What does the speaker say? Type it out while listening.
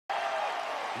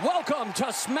Welcome to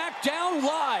SmackDown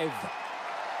Live.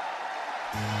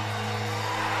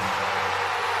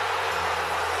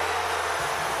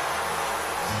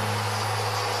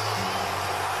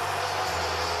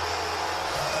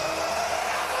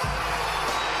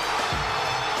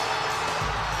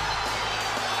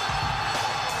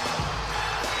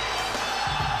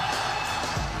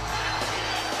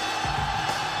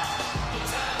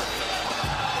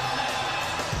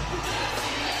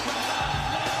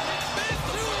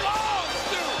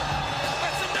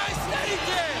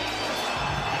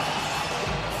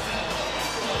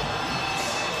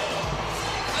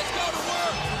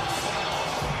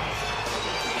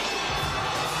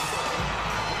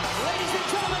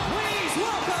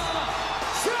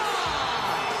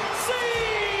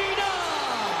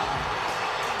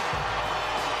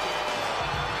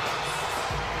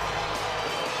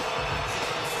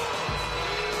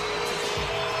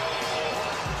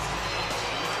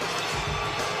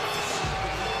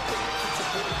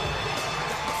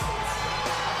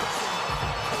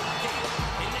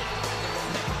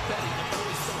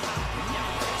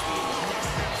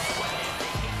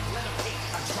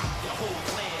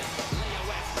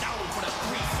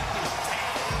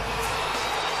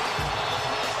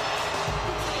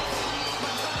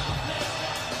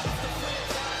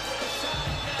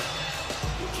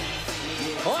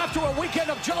 Well, after a weekend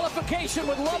of jollification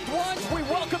with loved ones, we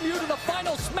welcome you to the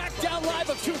final SmackDown Live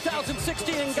of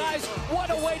 2016. And guys, what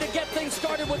a way to get things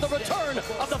started with the return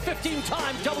of the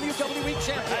 15-time WWE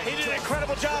Champion. He did an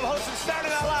incredible job hosting Saturday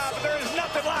Night Live, but there is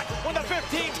nothing like when the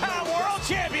 15-time World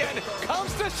Champion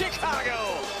comes to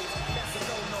Chicago.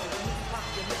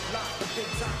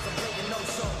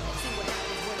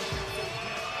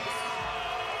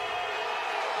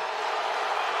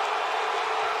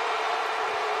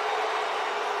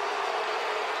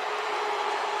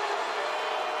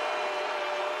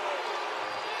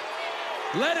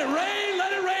 Let it rain,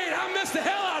 let it rain. I missed the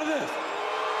hell out of this.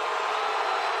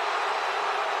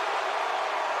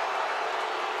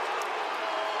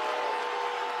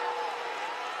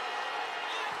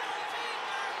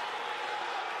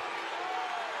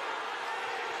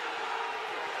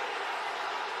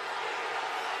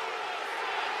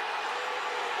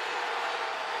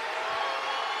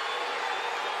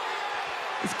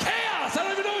 It's chaos. I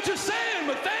don't even know what you're saying,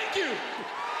 but thank you.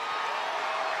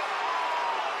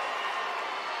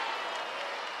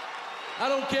 I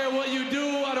don't care what you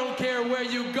do, I don't care where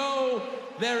you go.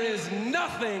 There is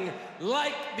nothing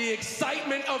like the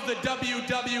excitement of the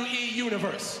WWE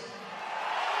Universe.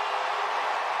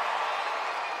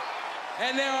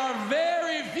 And there are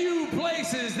very few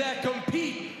places that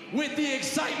compete with the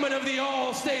excitement of the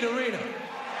Allstate Arena.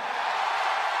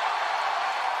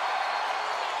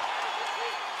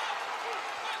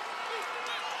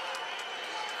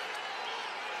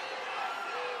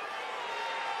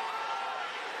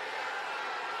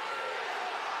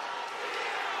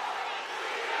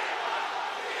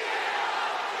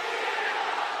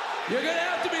 You're gonna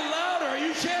have to be louder. Are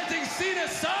you chanting Cena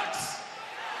sucks?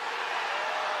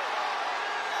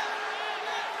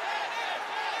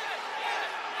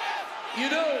 You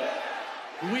know,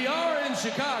 we are in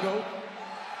Chicago,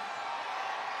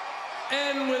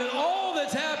 and with all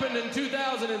that's happened in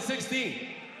 2016,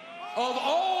 of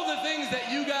all the things that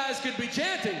you guys could be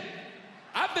chanting,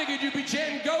 I figured you'd be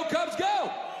chanting Go Cubs Go!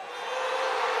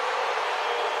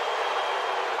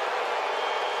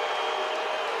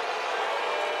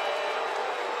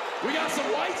 We got some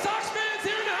White Sox fans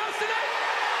here in the house tonight.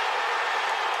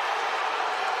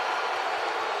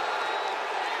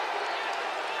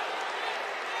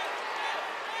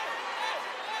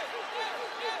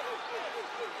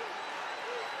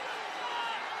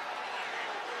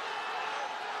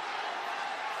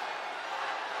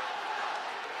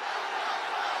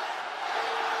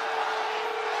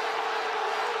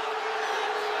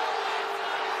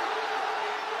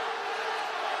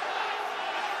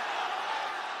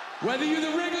 Whether you're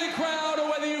the Wrigley crowd or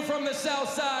whether you're from the South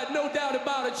Side, no doubt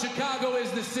about it, Chicago is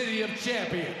the city of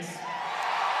champions.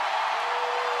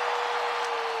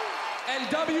 And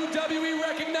WWE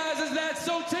recognizes that,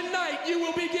 so tonight you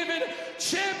will be given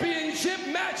championship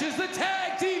matches. The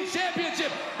tag team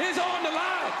championship is on the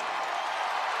line.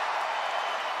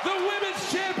 The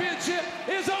women's championship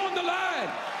is on the line.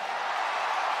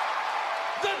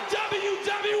 The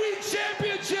WWE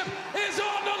Championship is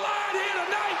on the line here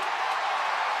tonight.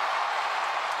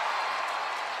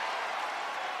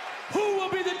 Who will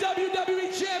be the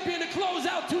WWE Champion to close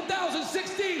out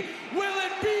 2016? Will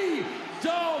it be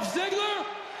Dolph Ziggler?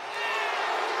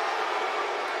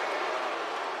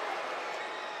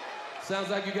 Sounds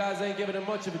like you guys ain't giving him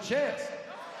much of a chance.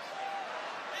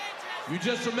 You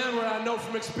just remember, I know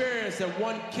from experience, that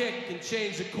one kick can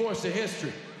change the course of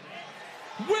history.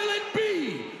 Will it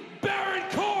be Baron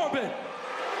Corbin?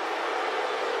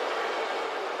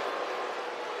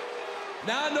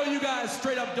 Now, I know you guys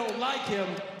straight up don't like him,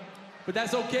 but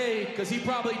that's okay, because he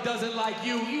probably doesn't like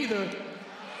you either.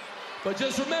 But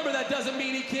just remember, that doesn't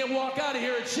mean he can't walk out of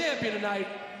here a champion tonight.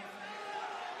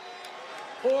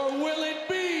 Or will it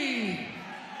be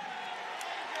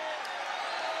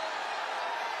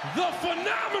the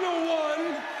phenomenal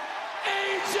one,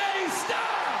 AJ Styles?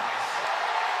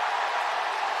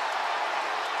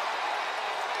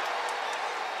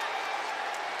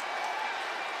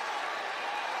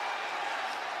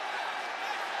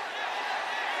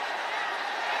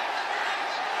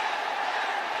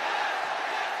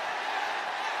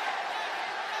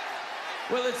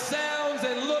 Well, it sounds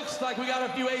and looks like we got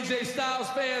a few AJ Styles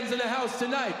fans in the house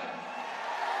tonight.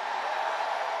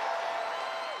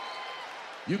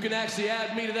 You can actually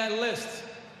add me to that list.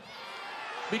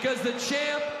 Because the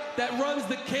champ that runs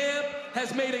the camp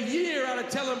has made a year out of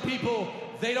telling people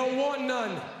they don't want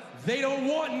none. They don't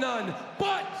want none.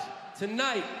 But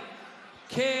tonight,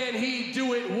 can he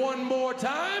do it one more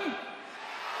time?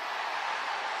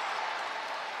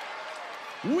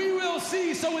 We will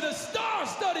see. So with a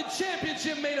star-studded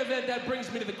championship main event, that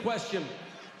brings me to the question,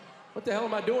 what the hell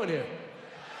am I doing here?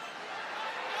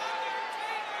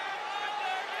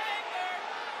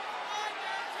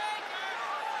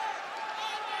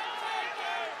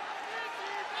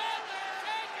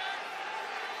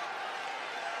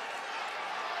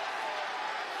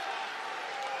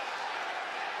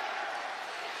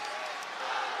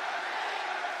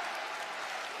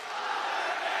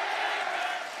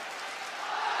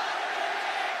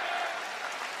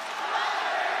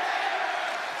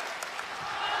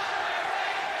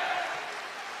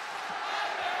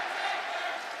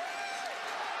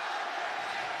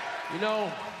 You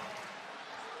know,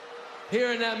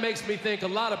 hearing that makes me think a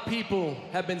lot of people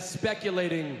have been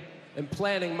speculating and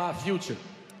planning my future.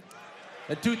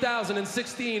 And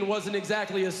 2016 wasn't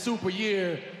exactly a super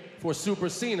year for Super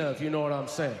Cena, if you know what I'm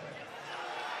saying.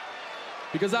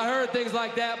 Because I heard things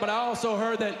like that, but I also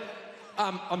heard that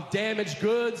I'm damaged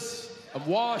goods, I'm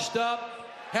washed up.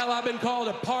 Hell, I've been called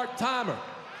a part-timer.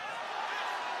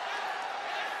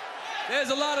 There's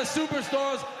a lot of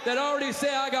superstars that already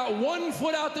say I got one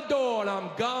foot out the door and I'm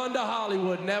gone to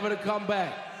Hollywood, never to come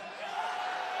back.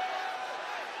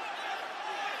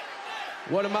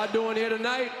 What am I doing here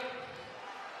tonight?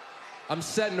 I'm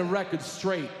setting the record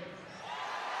straight.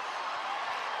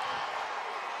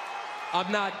 I'm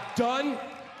not done.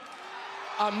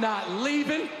 I'm not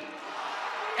leaving.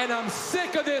 And I'm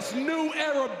sick of this new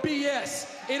era BS.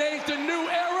 It ain't the new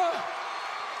era.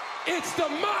 It's the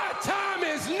my time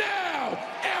is now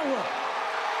era.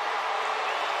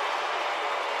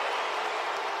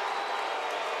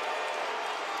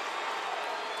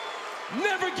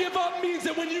 Never give up means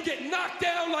that when you get knocked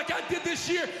down like I did this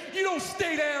year, you don't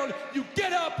stay down, you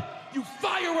get up, you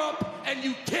fire up, and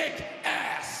you kick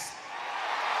ass.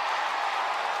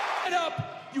 Get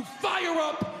up, you fire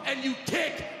up, and you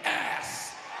kick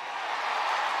ass.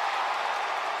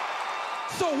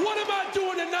 So what am I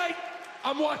doing tonight?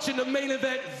 I'm watching the main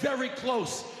event very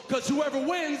close, because whoever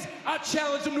wins, I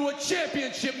challenge them to a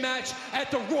championship match at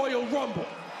the Royal Rumble.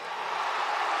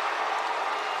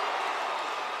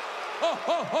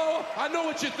 Oh, I know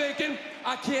what you're thinking.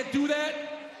 I can't do that.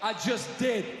 I just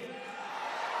did.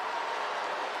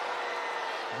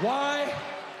 Why?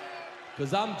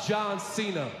 Because I'm John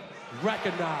Cena.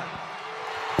 Recognize.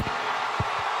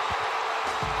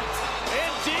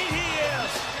 Indeed he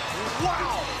is.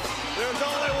 Wow. There's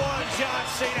only one John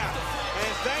Cena.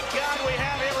 And thank God we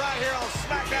have him right here on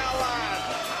SmackDown Live.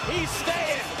 He's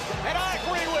staying, and I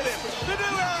agree with him. The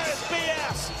new era is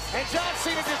BS. And John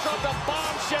Cena just dropped a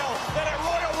bombshell that at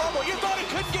Royal Rumble, you thought it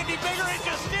couldn't get any bigger, it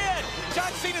just did.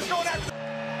 John Cena's going after...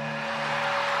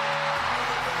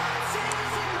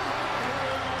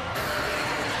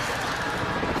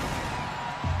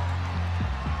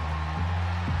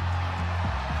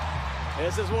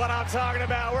 This is what I'm talking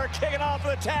about. We're kicking off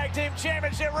the Tag Team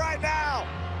Championship right now.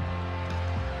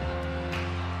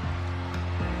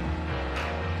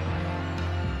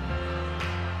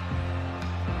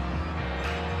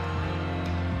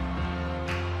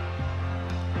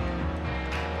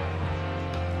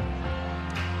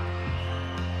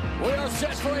 We are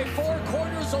set for a 4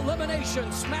 quarters elimination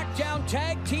SmackDown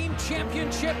Tag Team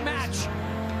Championship match.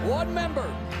 One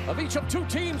member of each of two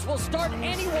teams will start.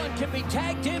 Anyone can be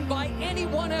tagged in by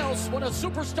anyone else. When a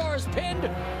superstar is pinned,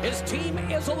 his team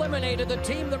is eliminated. The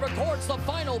team that records the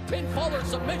final pinfall or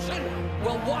submission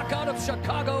will walk out of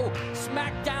Chicago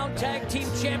SmackDown Tag Team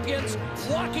Champions.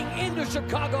 Walking into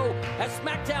Chicago as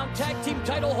SmackDown Tag Team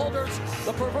title holders,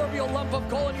 the proverbial lump of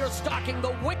coal in your stocking,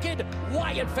 the Wicked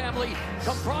Wyatt family,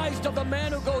 comprised of the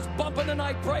man who goes bump in the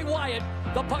night, Bray Wyatt,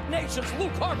 the Puck Nation's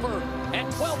Luke Harper,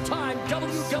 and 12-time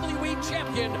WWE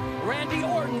Champion Randy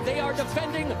Orton. They are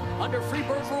defending under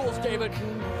Freebird rules, David.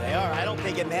 They are. I don't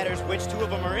think it matters which two of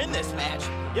them are in this match.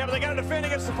 Yeah, but they got to defend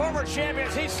against the former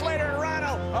champions. Heath Slater and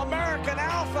Rhino, American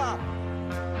Alpha.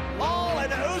 All in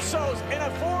the Usos in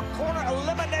a four-corner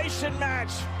elimination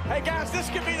match. Hey, guys, this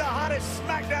could be the hottest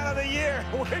SmackDown of the year.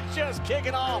 We're just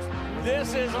kicking off.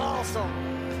 This is awesome.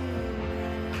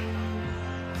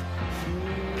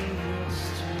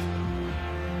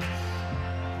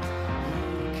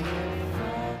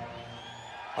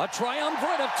 A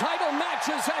triumvirate of title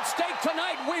matches at stake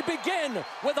tonight. We begin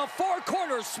with a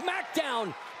four-corner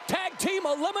SmackDown Tag Team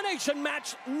Elimination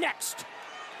match next.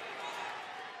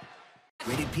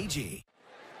 Rated PG.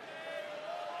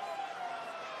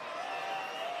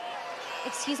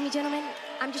 Excuse me, gentlemen.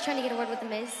 I'm just trying to get a word with the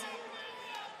Miz.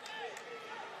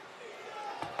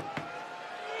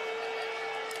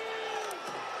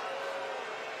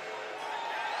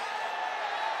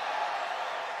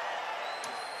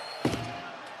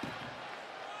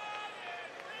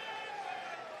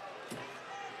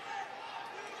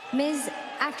 Miz,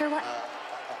 after what?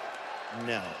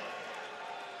 No.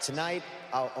 Tonight,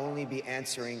 I'll only be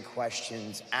answering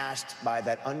questions asked by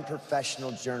that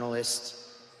unprofessional journalist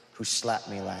who slapped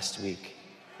me last week,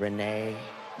 Renee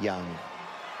Young.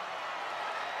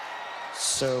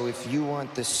 So if you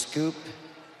want the scoop,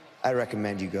 I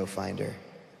recommend you go find her.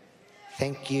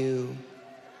 Thank you.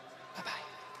 Bye-bye.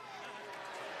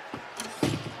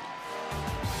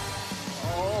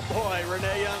 Oh boy,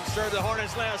 Renee Young served the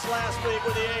Hornets last week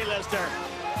with the A-lister.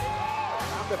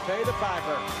 Time to pay the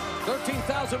piper.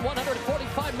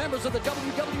 13,145 members of the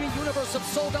WWE Universe have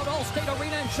sold out Allstate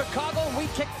Arena in Chicago, and we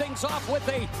kick things off with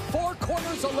a four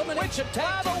corners elimination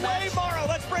tag team match. Morrow,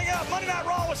 let's bring up Monday Night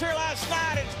Raw was here last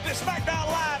night. It's the SmackDown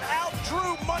Live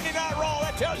out-drew Monday Night Raw.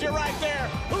 That tells you right there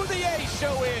who the A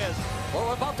show is. Well,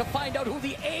 we're about to find out who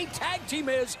the A tag team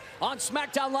is on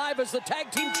SmackDown Live as the Tag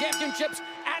Team Championships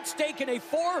at stake in a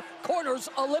four corners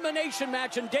elimination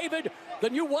match. And David, the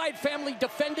new Wyatt family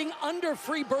defending under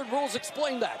Freebird rules.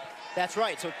 Explain that. That's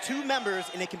right. So two members,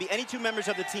 and it can be any two members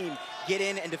of the team, get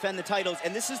in and defend the titles.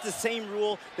 And this is the same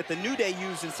rule that the New Day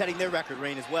used in setting their record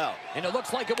reign as well. And it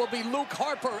looks like it will be Luke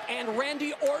Harper and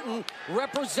Randy Orton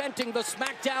representing the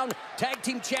SmackDown Tag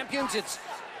Team Champions. It's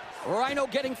Rhino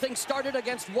getting things started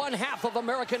against one half of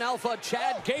American Alpha,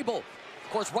 Chad Gable. Of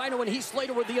course, Rhino and Heath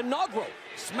Slater were the inaugural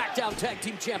SmackDown Tag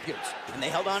Team Champions. And they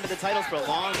held on to the titles for a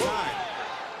long time.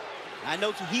 I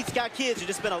know Heath's got kids who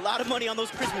just spent a lot of money on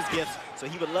those Christmas gifts, so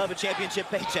he would love a championship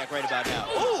paycheck right about now.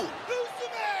 Ooh!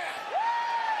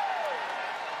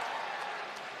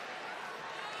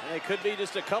 They could be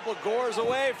just a couple gores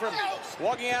away from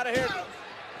walking out of here.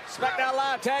 SmackDown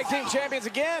Live Tag Team Champions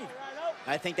again.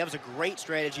 I think that was a great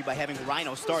strategy by having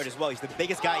Rhino start as well. He's the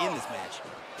biggest guy in this match.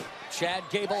 Chad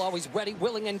Gable always ready,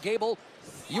 willing, and Gable.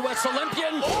 U.S.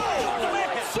 Olympian.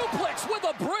 Oh, suplex with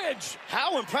a bridge.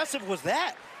 How impressive was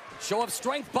that? Show of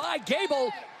strength by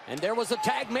Gable. And there was a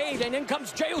tag made, and in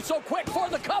comes Jey Uso quick for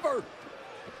the cover.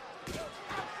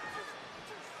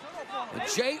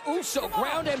 Jey Uso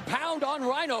ground and pound on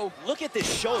Rhino. Look at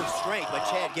this show of strength by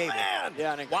Chad Gable. Man.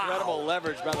 Yeah, an incredible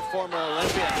leverage by the former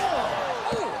Olympian.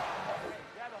 Oh.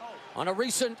 On a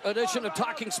recent edition of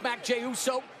Talking Smack, Jey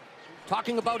Uso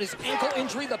talking about his ankle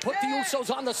injury that put the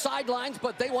Usos on the sidelines,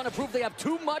 but they want to prove they have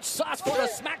too much sauce for the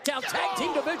SmackDown Tag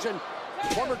Team division.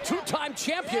 Former two-time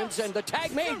champions, and the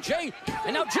tag made Jey,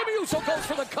 and now Jimmy Uso goes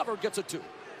for the cover, gets a 2.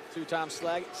 Two-time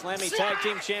Slammy Tag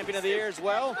Team Champion of the Year as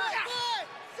well.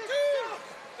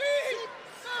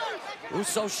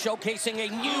 Uso showcasing a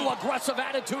new aggressive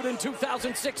attitude in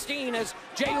 2016 as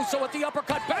Jey Uso with the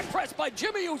uppercut, back press by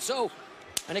Jimmy Uso.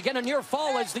 And again, a near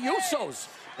fall as the Usos.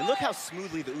 And look how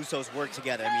smoothly the Usos work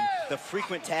together. I mean, the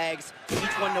frequent tags,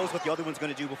 each one knows what the other one's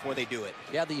going to do before they do it.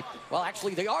 Yeah, well,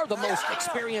 actually, they are the most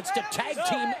experienced tag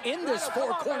team in this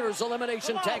four corners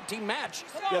elimination tag team match.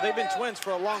 Yeah, they've been twins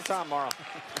for a long time, Morrow.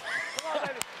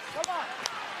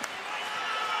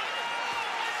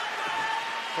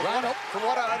 From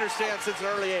what I understand, since an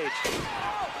early age.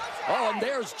 Oh, and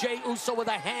there's Jey Uso with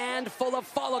a handful of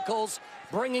follicles,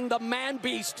 bringing the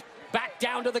man-beast back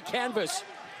down to the canvas.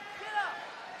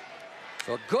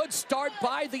 So a good start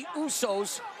by the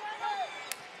Usos.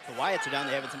 The Wyatts are down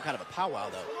there having some kind of a powwow,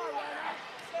 though.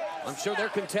 I'm sure they're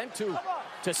content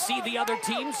to see the other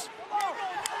teams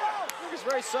It's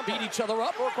very simple. beat each other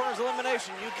up. Four corners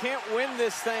elimination. You can't win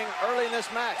this thing early in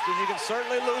this match because you can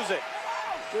certainly lose it.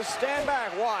 Just stand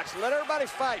back, watch, let everybody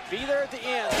fight. Be there at the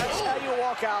end. That's how you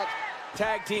walk out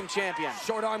tag team champion.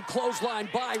 Short arm clothesline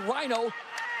by Rhino.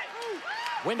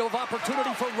 Window of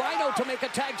opportunity for Rhino to make a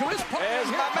tag to his partner. There's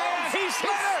my man, Heath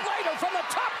Slater. Slater from the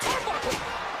top turnbuckle.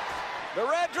 The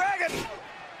Red Dragon.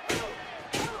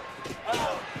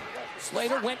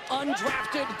 Slater went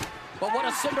undrafted, but what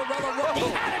a Cinderella run he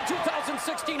had in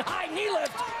 2016. High knee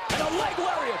lift and a leg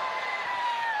lariat.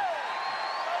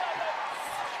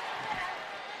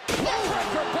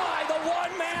 Breaker by the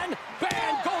one-man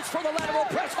band, goes for the lateral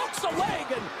press, hooks the leg,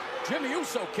 and Jimmy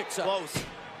Uso kicks up. Close.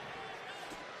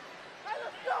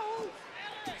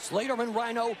 Slater and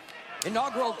Rhino,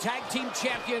 inaugural tag team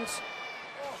champions,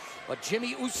 but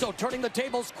Jimmy Uso turning the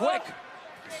tables quick.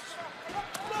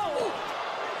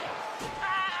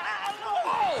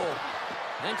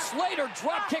 And Slater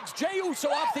drop kicks Jey Uso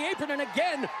off the apron, and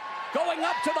again going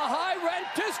up to the high rent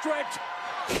district.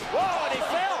 Whoa, and he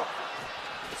fell.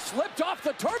 Slipped off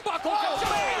the turnbuckle.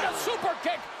 And a super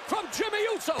kick from Jimmy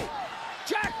Uso.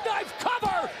 Jackknife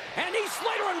cover, and Heath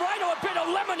Slater and Rhino have been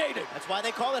eliminated. That's why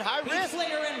they call it high risk. Heath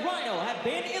Slater and Rhino have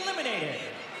been eliminated.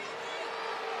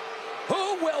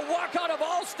 Who will walk out of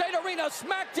Allstate Arena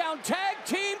SmackDown Tag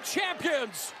Team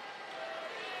Champions?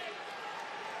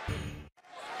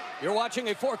 You're watching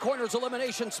a Four Corners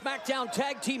Elimination SmackDown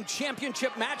Tag Team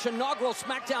Championship match. Inaugural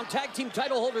SmackDown Tag Team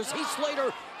title holders Heath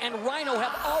Slater and Rhino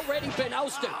have already been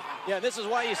ousted. Yeah, this is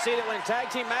why you see that when in tag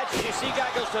team matches, you see guy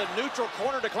goes to a neutral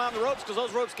corner to climb the ropes because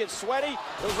those ropes get sweaty,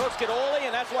 those ropes get oily,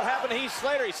 and that's what happened to Heath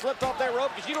Slater. He slipped off that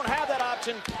rope because you don't have that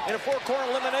option in a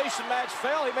four-corner elimination match.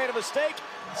 Fell, he made a mistake.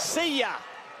 See ya.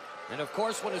 And of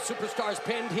course, when a superstar is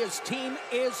pinned, his team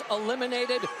is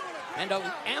eliminated. And an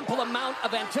ample amount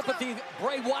of antipathy.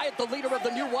 Bray Wyatt, the leader of the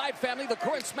new Wyatt family, the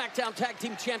current SmackDown Tag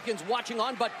Team Champions, watching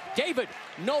on. But David,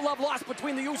 no love lost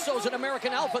between the Usos and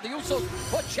American Alpha. The Usos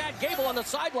put Chad Gable on the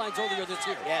sidelines earlier this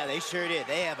year. Yeah, they sure did.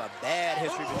 They have a bad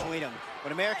history between them.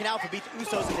 When American Alpha beat the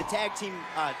Usos in the tag team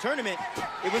tournament,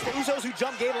 it was the Usos who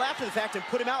jumped Gable after the fact and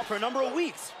put him out for a number of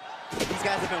weeks. These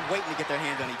guys have been waiting to get their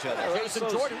hands on each other. Jason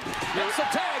Jordan gets the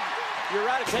tag. You're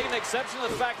right, taking exception to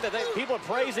the fact that people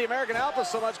praise the American Alpha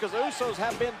so much because the Usos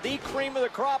have been the cream of the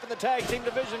crop in the tag team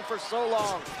division for so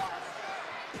long.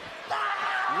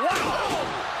 Wow!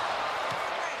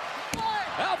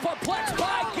 Alphaplex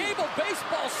by Gable,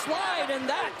 baseball slide, and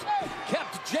that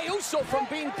kept Jey Uso from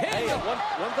being pinned. Hey,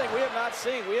 one thing we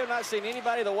have not seen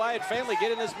anybody of the Wyatt family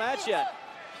get in this match yet.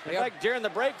 In fact, during the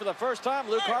break, for the first time,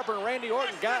 Luke Harper and Randy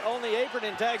Orton got on the apron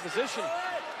in tag position.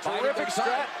 Terrific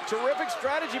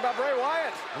strategy by Bray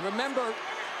Wyatt. And remember,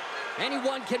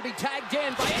 anyone can be tagged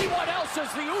in by anyone else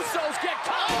as the Usos get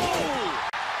caught.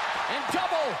 And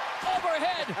double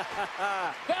overhead.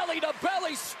 Belly to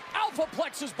belly. Alpha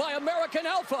plexes by American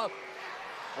Alpha.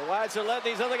 The Wyatts are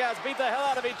letting these other guys beat the hell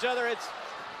out of each other. It's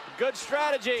good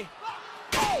strategy.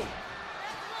 Oh!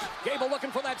 Gable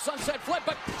looking for that sunset flip,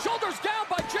 but shoulders down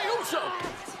by Jey Uso.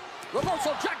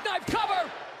 Reversal jackknife cover.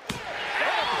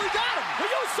 Oh, we got him! The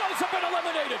Usos have been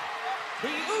eliminated!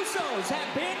 The Usos have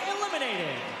been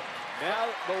eliminated. Now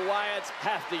the Wyatts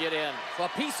have to get in. So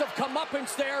a piece of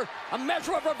comeuppance there. A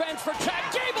measure of revenge for Chad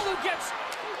Gable, who gets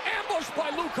ambushed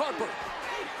by Luke Harper.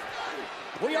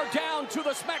 We are down to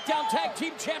the SmackDown Tag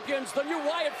Team Champions, the new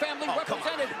Wyatt family,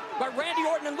 represented by Randy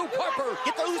Orton and Luke Harper.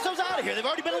 Get the Usos out of here. They've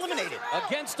already been eliminated.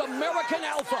 Against American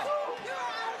Alpha. You're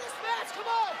out of this match. Come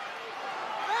on.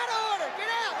 Out of order. Get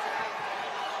out.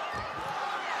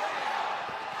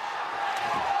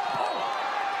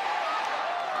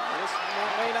 This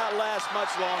may not last much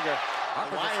longer.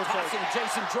 Harper tossing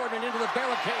Jason Jordan into the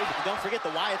barricade. Don't forget, the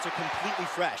Wyatts are completely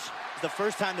fresh. It's the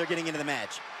first time they're getting into the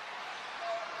match.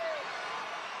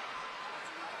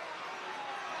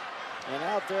 And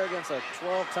out there against a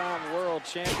 12-time world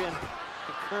champion,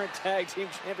 the current tag team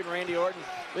champion Randy Orton.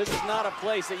 This is not a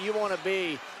place that you want to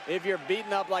be if you're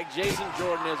beaten up like Jason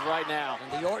Jordan is right now.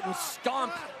 And the Orton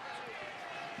stomp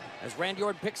as Randy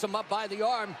Orton picks him up by the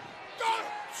arm.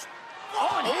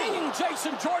 Oh, and hanging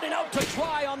Jason Jordan out to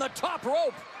dry on the top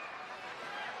rope.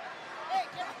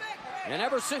 And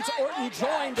ever since Orton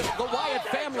joined the Wyatt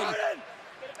family,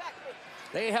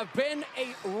 they have been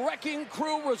a wrecking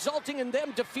crew, resulting in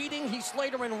them defeating Heath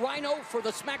Slater and Rhino for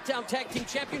the SmackDown Tag Team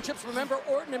Championships. Remember,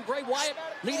 Orton and Bray Wyatt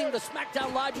leading the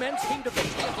SmackDown Live Men's Team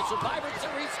division at the Survivor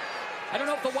Series. I don't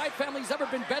know if the Wyatt family's ever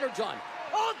been better, John.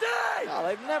 All day! No,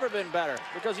 they've never been better.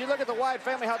 Because you look at the Wyatt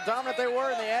family, how dominant they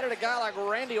were, and they added a guy like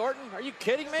Randy Orton. Are you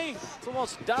kidding me? It's the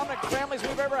most dominant families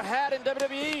we've ever had in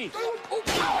WWE. Ooh,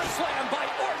 power slam by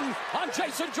Orton on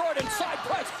Jason Jordan. Side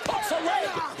press, hooks a leg.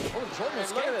 Oh, Jordan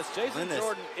And look at this. Jason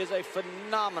Jordan is a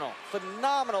phenomenal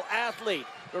athlete.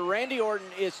 But Randy Orton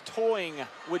is toying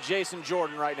with Jason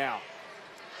Jordan right now.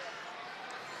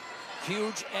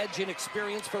 Huge edge in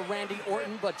experience for Randy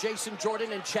Orton, but Jason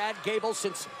Jordan and Chad Gable,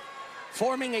 since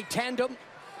forming a tandem,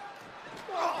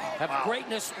 have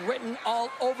greatness written all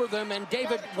over them. And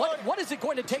David, what is it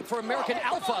going to take for American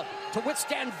Alpha to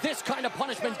withstand this kind of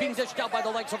punishment being dished out by the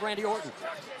likes of Randy Orton?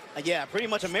 Yeah, pretty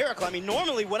much a miracle. I mean,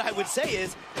 normally what I would say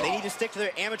is they need to stick to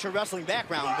their amateur wrestling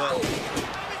background, but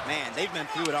man, they've been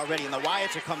through it already, and the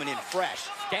Wyatts are coming in fresh.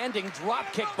 Standing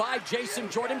drop kick by Jason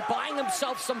Jordan, buying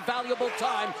himself some valuable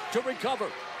time to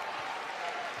recover.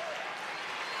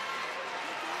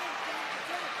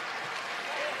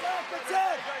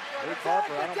 Luke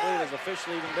Harper, I don't believe has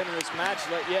officially even been in this match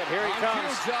yet. Here he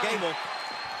comes. Gable.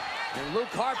 And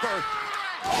Luke Harper,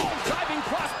 driving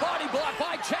cross body block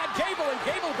by Chad Gable, and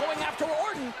Gable going after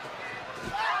Orton.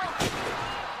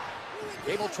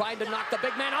 Gable trying to knock the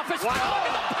big man off his feet. Look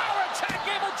at the power of Chad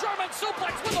Gable, German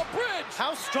suplex with a bridge.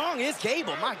 How strong is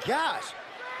Gable? My gosh.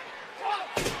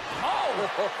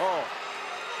 Oh!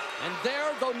 And there,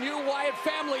 the new Wyatt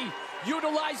family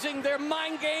utilizing their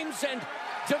mind games and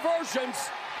diversions.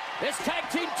 This tag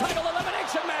team title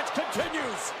elimination match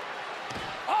continues.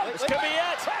 Oh, this could be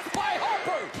it. Pressed by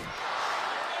Harper.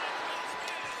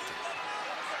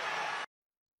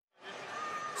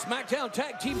 SmackDown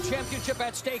Tag Team Championship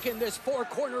at stake in this Four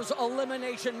Corners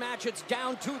elimination match. It's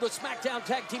down to the SmackDown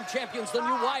Tag Team Champions, the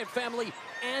new Wyatt family,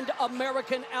 and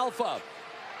American Alpha.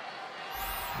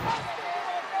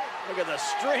 Look at the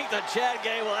strength of Chad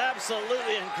Gable,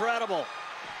 absolutely incredible.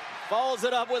 Follows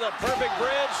it up with a perfect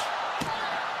bridge.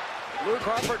 Luke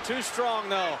Harper too strong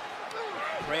though.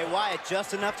 Bray Wyatt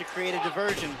just enough to create a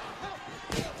diversion,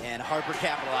 and Harper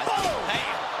capitalized.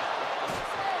 Hey.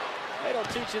 They don't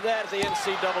teach you that at the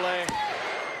NCAA.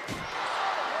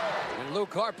 And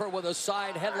Luke Harper with a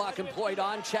side headlock employed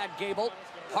on Chad Gable.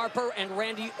 Harper and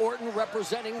Randy Orton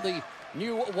representing the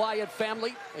new Wyatt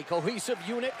family, a cohesive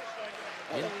unit.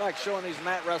 I don't like showing these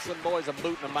mat wrestling boys a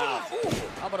boot in the mouth.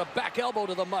 Ooh, how about a back elbow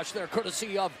to the mush there,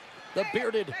 courtesy of the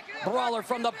bearded brawler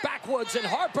from the backwoods, and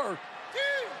Harper.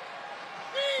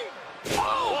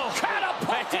 Oh,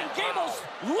 catapulting Gable's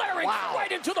larynx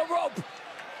right into the rope.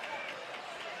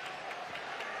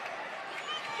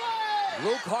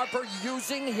 Luke Harper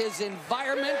using his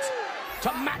environment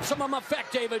to maximum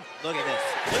effect, David. Look at this.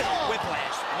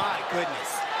 Whiplash. My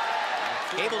goodness.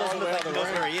 Gable doesn't look like he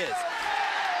knows where he is.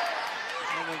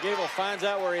 And when Gable finds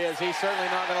out where he is, he's certainly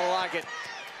not going to like it.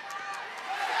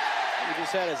 He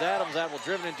just had his Adam's apple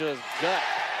driven into his gut.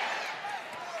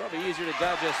 Probably easier to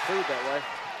digest food that way.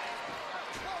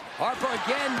 Harper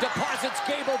again deposits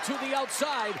Gable to the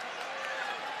outside.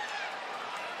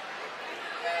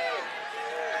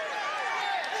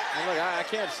 And look, I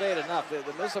can't say it enough. The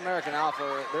Miss American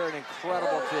Alpha, they're an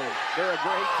incredible team. They're a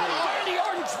great team. Randy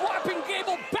Orton dropping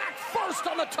Gable back first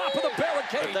on the top of the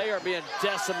barricade. But they are being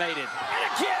decimated. And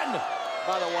again!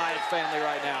 By the Wyatt family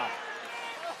right now.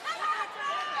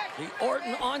 The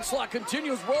Orton onslaught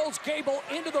continues, rolls Gable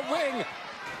into the ring.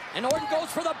 And Orton goes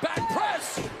for the back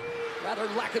press. Rather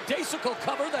lackadaisical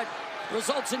cover that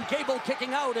results in Gable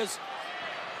kicking out as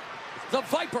the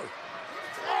Viper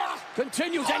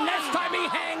continues, and next time he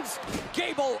hangs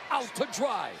Gable out to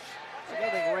dry. I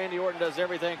think Randy Orton does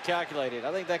everything calculated.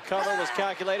 I think that cover was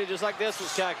calculated just like this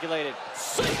was calculated.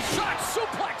 Slingshot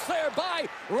suplex there by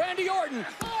Randy Orton.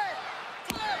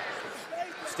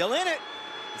 Still in it.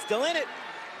 Still in it.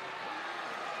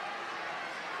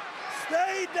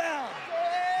 Stay down.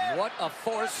 What a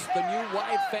force the new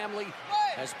Wyatt family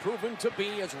has proven to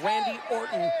be, as Randy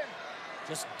Orton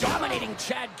just dominating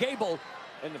Chad Gable.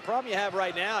 And the problem you have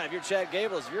right now, if you're Chad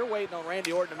Gable, is if you're waiting on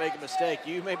Randy Orton to make a mistake,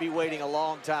 you may be waiting a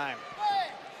long time.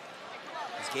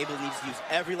 As Gable needs to use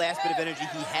every last bit of energy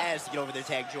he has to get over their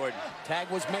tag Jordan. Tag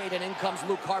was made, and in comes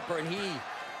Luke Harper, and he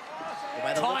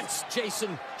taunts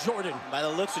Jason Jordan. By the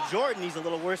looks of Jordan, he's a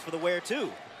little worse for the wear,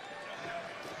 too.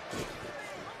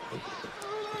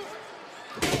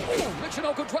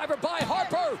 Michinoku driver by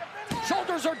Harper.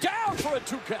 Shoulders are down for a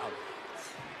 2 count.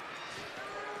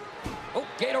 Oh,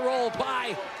 gator roll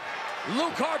by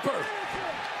Luke Harper.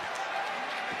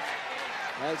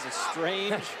 That's a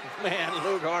strange man,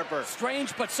 Luke Harper.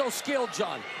 Strange, but so skilled,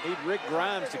 John. Need Rick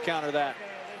Grimes to counter that.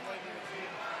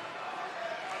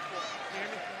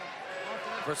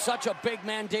 For such a big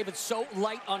man, David, so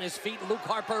light on his feet. Luke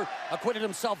Harper acquitted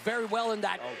himself very well in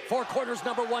that Four Corners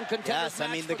 #1 contenders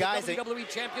match the for guy's the WWE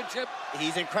Championship.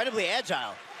 He's incredibly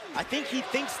agile. I think he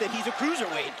thinks that he's a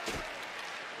cruiserweight.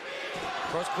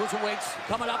 First cruiserweights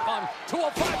coming up on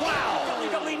 205. Wow!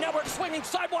 WWE Network swinging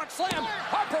sidewalk slam.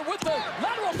 Harper with the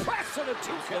lateral press and a 2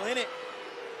 Still in it.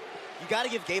 You got to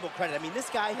give Gable credit. I mean, this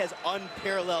guy has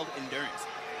unparalleled endurance.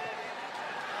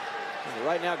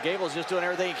 Right now, Gable's just doing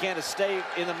everything he can to stay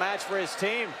in the match for his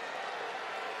team.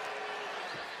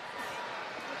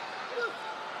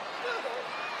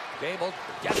 Gable,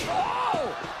 yes,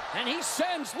 oh! And he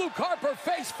sends Luke Harper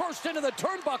face first into the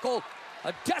turnbuckle.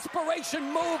 A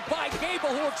desperation move by Gable,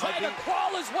 who will try to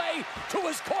crawl his way to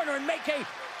his corner and make a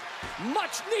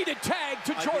much-needed tag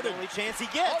to Jordan. The only chance he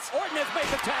gets. Orton has made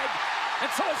the tag,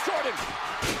 and so has Jordan.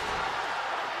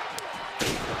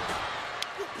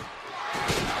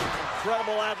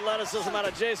 Incredible athleticism out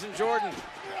of Jason Jordan.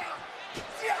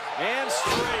 And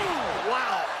straight.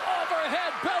 Wow.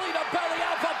 Overhead, belly to belly,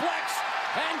 Alpha Plex.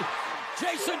 And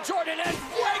Jason Jordan and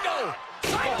Fuego.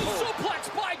 Idol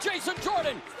suplex by Jason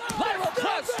Jordan. Lateral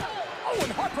press. Oh,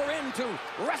 and Harper in to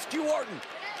rescue Orton.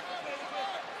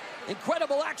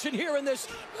 Incredible action here in this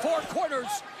Four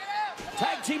Corners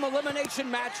tag team elimination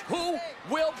match. Who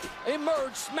will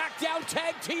emerge SmackDown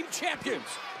Tag Team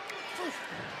Champions?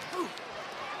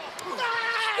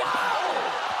 Wow!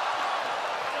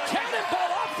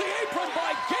 Cannonball off the apron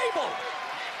by Gable.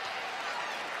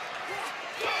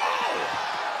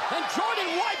 Oh! And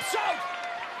Jordan wipes out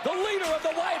the leader of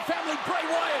the Wyatt family, Bray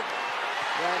Wyatt.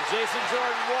 And Jason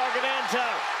Jordan walking into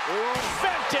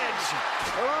vintage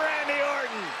Randy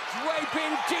Orton.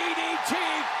 Draping DDT.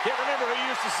 Can't remember who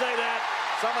used to say that.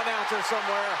 Some announcer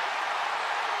somewhere.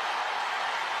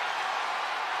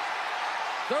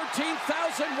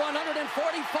 13,145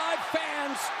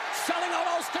 fans selling out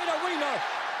Allstate Arena.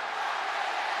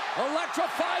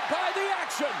 Electrified by the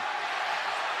action.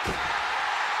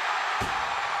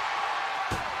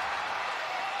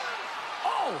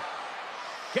 Oh!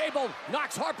 Gable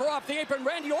knocks Harper off the apron.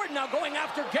 Randy Orton now going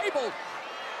after Gable.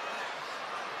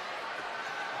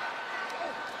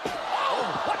 Oh!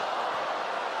 What?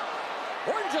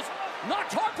 Orton just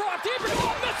knocked Harper off the apron.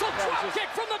 Oh, missile drop kick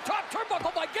from the top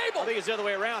turnbuckle by Gable. I think it's the other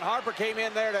way around. Harper came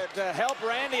in there to help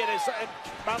Randy, and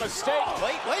by mistake,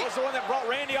 wait. was the one that brought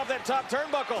Randy off that top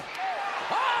turnbuckle.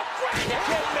 Oh, Randy! You're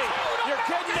kidding me! You're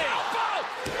kidding me!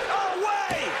 No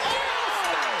way!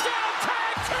 SmackDown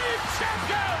Tag Team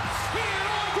Champions! Here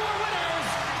are your winners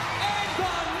and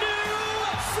the new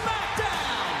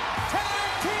SmackDown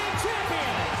Tag Team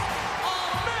Champions,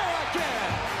 American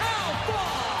Alpha.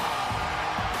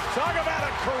 Talk about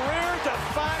a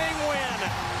career-defining win.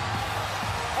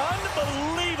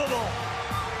 Unbelievable.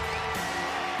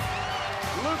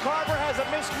 Luke Harper has a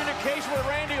miscommunication with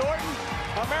Randy Orton.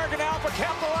 American Alpha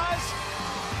capitalized.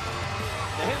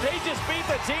 And they just beat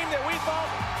the team that we thought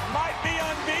might be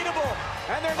unbeatable.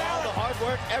 And they're now... All the hard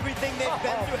work, everything they've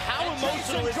been through. How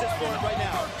emotional is this for him right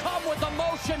now? Overcome with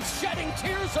emotion, shedding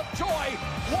tears of joy.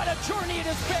 What a journey it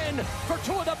has been for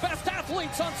two of the best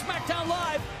athletes on SmackDown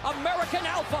Live. American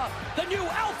Alpha, the new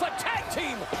Alpha Tag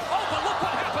Team. Oh, but look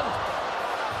what happened.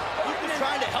 He was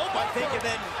trying to help, I think, and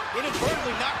then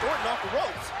inadvertently knocked Orton off the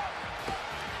ropes.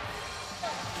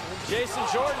 Jason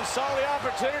Jordan saw the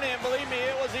opportunity, and believe me,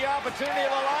 it was the opportunity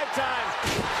of a lifetime.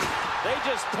 They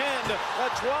just pinned the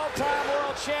 12-time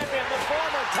world champion, the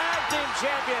former tag team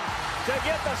champion, to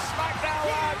get the SmackDown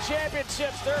Live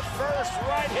championships, their first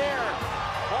right here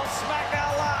on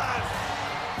SmackDown Live.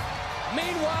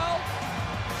 Meanwhile,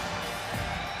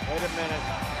 wait a minute.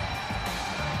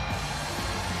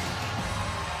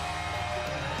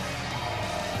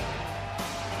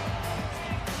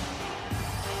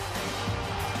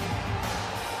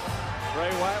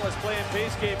 Bray Wyatt was playing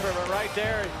peacekeeper, but right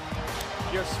there,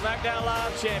 your SmackDown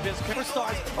Live champions.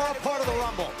 Superstars are part of the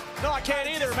Rumble. No, I can't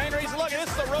either. Main reason, look, this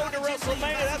is the road to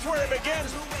WrestleMania. That's where it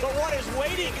begins. But what is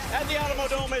waiting at the Alamo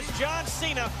Dome is John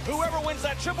Cena, whoever wins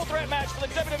that triple threat match for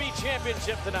the WWE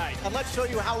Championship tonight. And let's show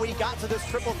you how we got to this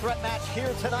triple threat match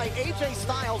here tonight. AJ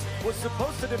Styles was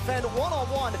supposed to defend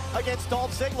one-on-one against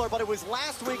Dolph Ziggler, but it was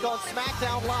last week on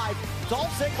SmackDown Live.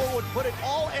 Dolph Ziggler would put it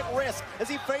all at risk as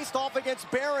he faced off against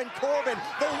Baron Corbin.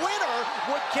 The winner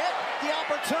would get the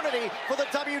opportunity for the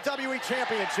WWE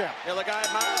Championship. Yeah, look, I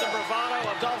admire the bravado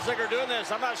of Dolph Ziggler doing this.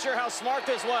 I'm not sure how smart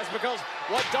this was, because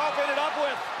what Dolph ended up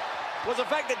with was the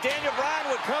fact that Daniel Bryan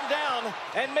would come down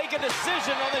and make a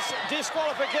decision on this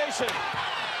disqualification.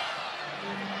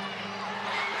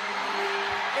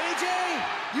 AJ,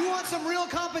 you want some real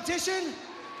competition?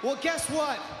 Well, guess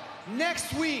what?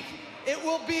 Next week, it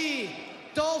will be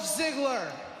Dolph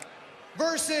Ziggler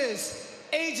versus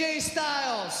AJ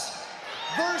Styles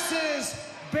versus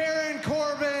Baron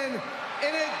Corbin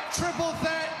in a triple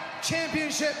threat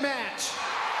championship match.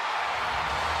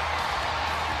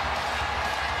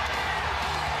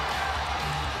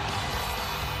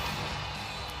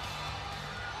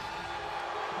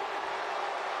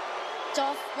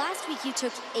 Dolph, last week you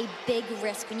took a big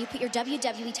risk when you put your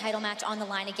WWE title match on the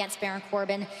line against Baron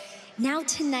Corbin. Now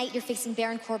tonight you're facing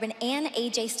Baron Corbin and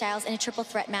AJ Styles in a triple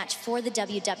threat match for the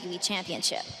WWE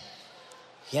Championship.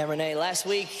 Yeah, Renee, last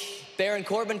week, Baron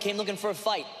Corbin came looking for a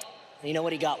fight. And you know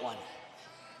what? He got one.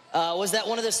 Was that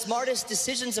one of the smartest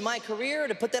decisions in my career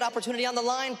to put that opportunity on the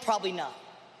line? Probably not.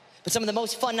 But some of the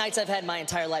most fun nights I've had in my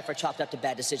entire life are chalked up to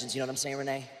bad decisions. You know what I'm saying,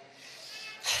 Renee?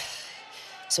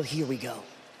 So here we go.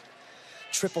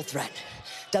 Triple threat,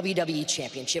 WWE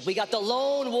Championship. We got the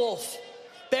lone wolf,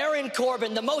 Baron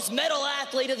Corbin, the most medal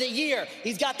athlete of the year.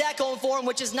 He's got that going for him,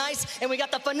 which is nice. And we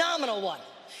got the phenomenal one,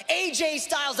 AJ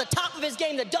Styles, the top of his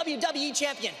game, the WWE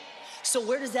champion. So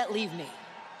where does that leave me?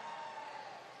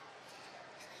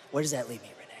 Where does that leave me,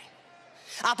 Renee?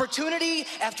 Opportunity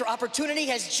after opportunity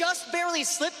has just barely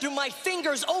slipped through my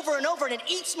fingers over and over, and it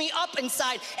eats me up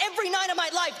inside. Every night of my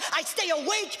life, I stay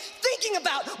awake thinking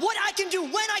about what I can do,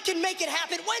 when I can make it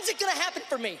happen, when's it gonna happen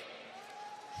for me?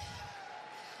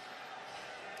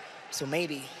 So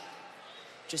maybe,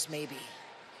 just maybe,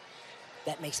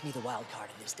 that makes me the wild card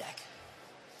in this deck.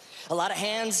 A lot of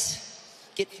hands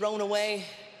get thrown away.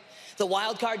 The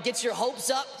wild card gets your hopes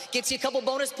up, gets you a couple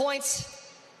bonus points.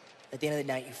 At the end of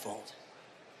the night, you fold.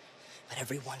 But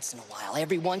every once in a while,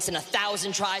 every once in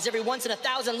 1,000 tries, every once in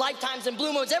 1,000 lifetimes and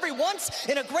blue moons, every once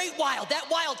in a great while, that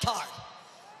wild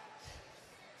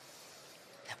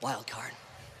card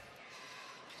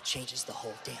changes the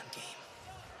whole damn game.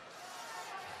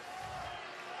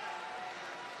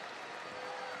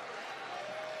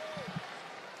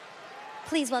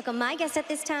 Please welcome my guest at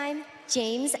this time,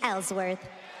 James Ellsworth.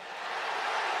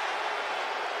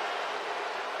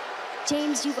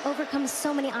 James, you've overcome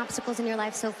so many obstacles in your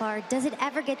life so far. Does it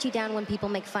ever get you down when people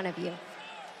make fun of you?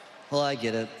 Well, I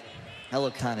get it. I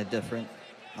look kind of different.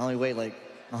 I only weigh like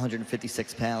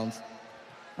 156 pounds.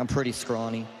 I'm pretty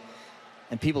scrawny.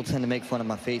 And people tend to make fun of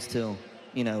my face too,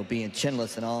 you know, being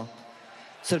chinless and all.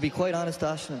 So to be quite honest,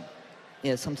 Ashton,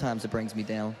 yeah, sometimes it brings me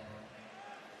down.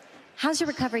 How's your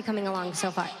recovery coming along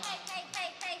so far? Hey.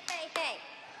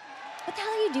 What the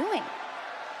hell are you doing?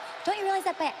 Don't you realize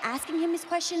that by asking him these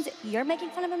questions, you're making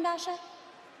fun of him, Basha?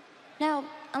 Now,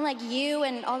 unlike you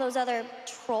and all those other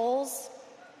trolls,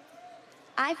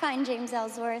 I find James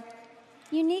Ellsworth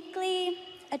uniquely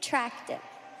attractive.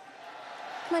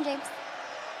 Come on, James.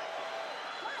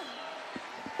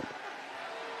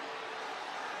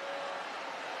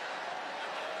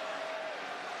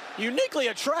 Uniquely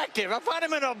attractive. I find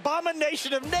him an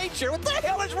abomination of nature. What the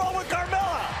hell is wrong with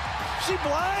Carmella? She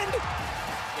blind?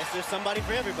 Guess there's somebody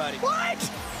for everybody. What?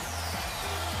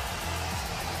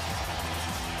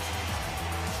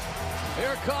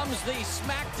 Here comes the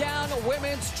SmackDown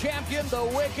Women's Champion, the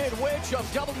Wicked Witch of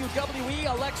WWE,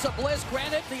 Alexa Bliss.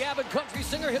 Granted, the avid country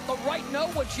singer hit the right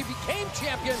note when she became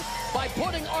champion by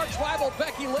putting arch-rival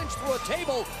Becky Lynch through a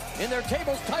table in their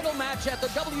tables title match at the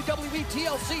WWE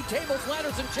TLC Tables,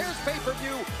 Ladders, and Chairs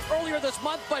pay-per-view earlier this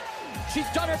month, but she's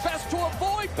done her best to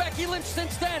avoid Becky Lynch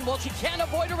since then. Well, she can't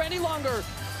avoid her any longer.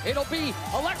 It'll be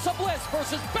Alexa Bliss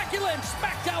versus Becky Lynch,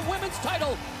 SmackDown Women's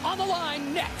title on the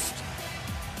line next.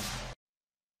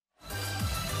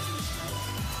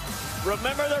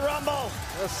 Remember the Rumble,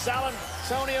 the San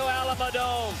Antonio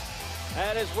Alamodome.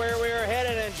 That is where we are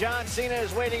headed, and John Cena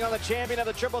is waiting on the champion of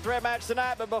the triple threat match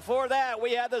tonight. But before that,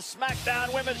 we had the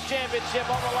SmackDown Women's Championship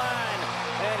on the line.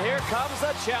 And here comes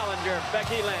the challenger,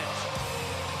 Becky Lynch.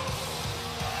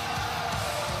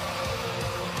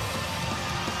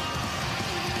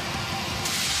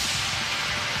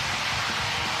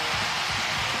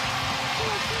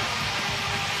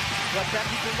 What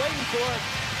Becky's been waiting for.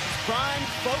 She's primed,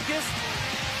 focused,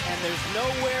 and there's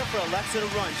nowhere for Alexa to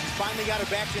run. She's finally got her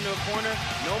back into a corner.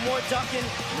 No more ducking,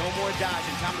 no more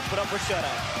dodging. Time to put up her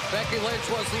shutout. Becky Lynch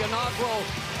was the inaugural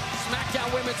SmackDown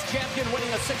Women's Champion,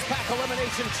 winning a six-pack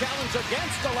elimination challenge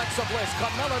against Alexa Bliss.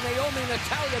 Carmella, Naomi,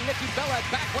 Natalya, Nikki Bella at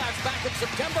Backlash back in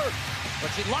September, but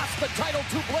she lost the title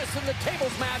to Bliss in the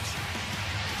tables match.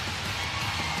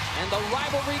 And the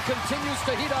rivalry continues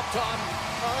to heat up, Tom.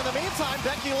 In the meantime,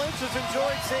 Becky Lynch has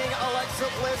enjoyed seeing Alexa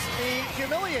Bliss be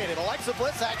humiliated. Alexa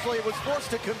Bliss actually was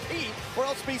forced to compete or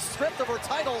else be stripped of her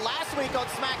title last week on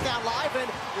SmackDown Live, and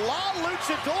La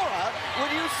Luchadora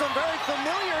would use some very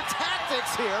familiar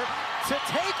tactics here to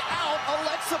take out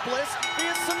Alexa Bliss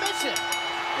via submission.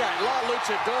 Yeah, La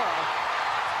Luchadora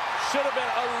should have been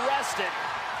arrested.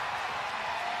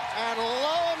 And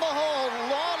lo and behold,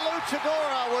 La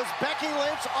Luchadora was Becky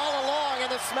Lynch all along, and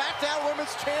the SmackDown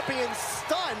Women's Champion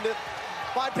stunned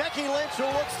by Becky Lynch, who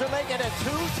looks to make it a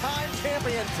two-time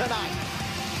champion tonight.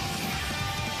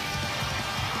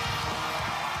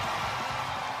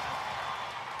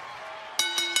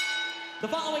 The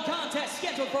following contest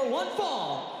scheduled for one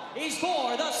fall is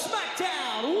for the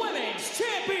SmackDown Women's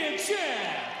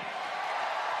Championship.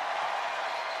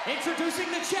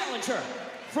 Introducing the challenger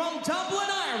from Dublin,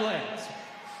 Ireland,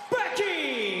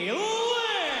 Becky Lynch.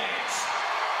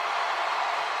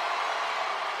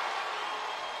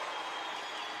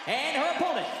 And her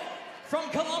opponent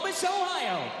from Columbus,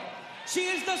 Ohio, she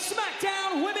is the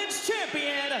SmackDown Women's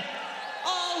Champion,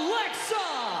 Alexa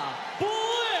Bliss.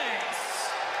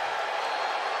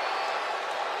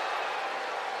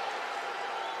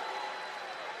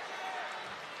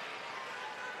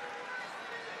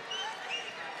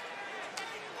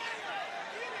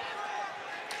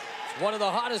 One of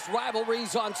the hottest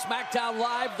rivalries on SmackDown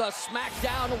Live, the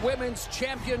SmackDown Women's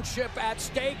Championship at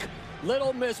stake.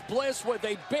 Little Miss Bliss with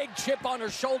a big chip on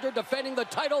her shoulder defending the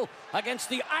title against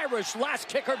the Irish last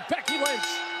kicker, Becky Lynch.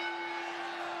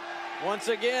 Once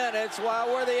again, it's why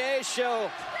we're the A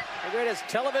show. The greatest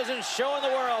television show in the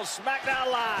world,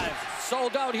 SmackDown Live.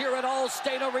 Sold out here at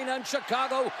Allstate Arena in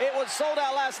Chicago. It was sold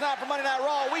out last night for Monday Night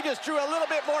Raw. We just drew a little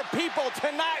bit more people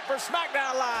tonight for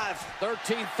SmackDown Live.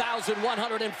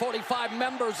 13,145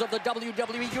 members of the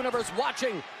WWE Universe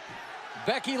watching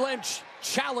Becky Lynch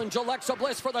challenge Alexa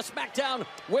Bliss for the SmackDown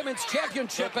Women's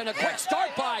Championship, and a quick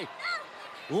start by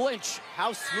Lynch.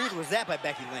 How smooth was that by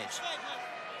Becky Lynch?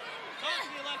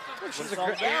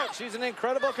 She's an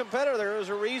incredible competitor. There was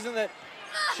a reason that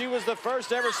she was the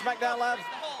first ever SmackDown Live.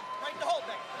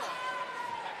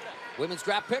 Women's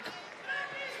draft pick.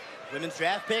 Women's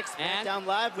draft pick, SmackDown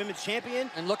Live, Women's Champion.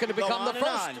 And looking to become the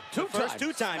first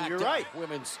two-time, you're right.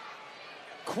 Women's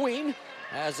Queen,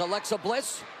 as Alexa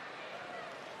Bliss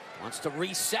wants to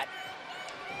reset.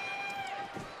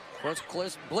 Of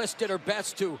course, Bliss did her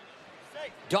best to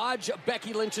dodge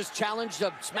Becky Lynch's challenge.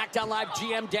 SmackDown Live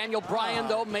GM Daniel Bryan,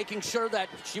 though, making sure that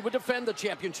she would defend the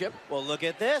championship. Well, look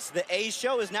at this. The A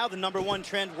show is now the #1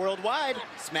 trend worldwide.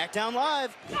 SmackDown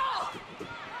Live.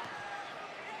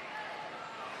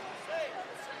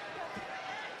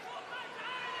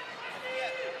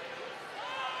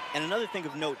 And another thing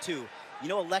of note, too, you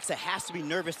know Alexa has to be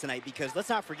nervous tonight because let's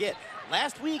not forget,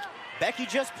 last week, Becky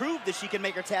just proved that she can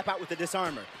make her tap out with the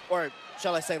disarmer. Or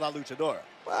shall I say La Luchadora?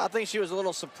 Well, I think she was a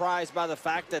little surprised by the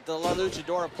fact that the La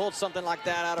Luchadora pulled something like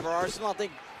that out of her arsenal. I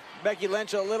think Becky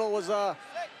Lynch was a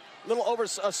little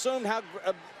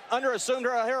underassumed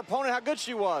her opponent, how good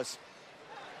she was.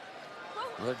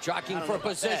 They're jockeying for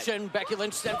position. Becky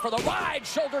Lynch sent for the wide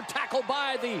shoulder tackle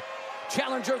by the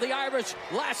challenger, the Irish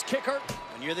last kicker.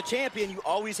 When you're the champion, you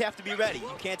always have to be ready.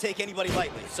 You can't take anybody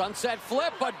lightly. Sunset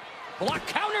flip, but block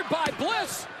countered by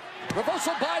Bliss.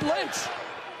 Reversal by Lynch.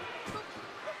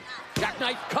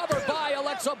 Jackknife covered by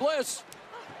Alexa Bliss.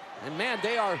 And man,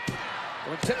 they are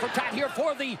going tit for tat here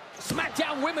for the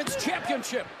SmackDown Women's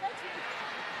Championship.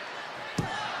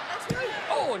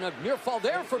 Oh, and a near fall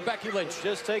there for Becky Lynch.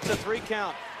 Just takes a 3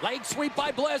 count. Leg sweep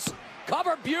by Bliss.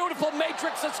 Cover, beautiful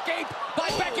matrix escape by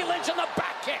Becky Lynch in the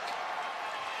back kick.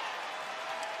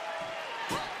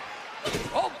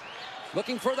 Oh,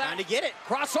 looking for that. Trying to get it.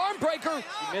 Cross arm breaker.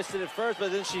 She missed it at first,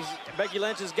 but then Becky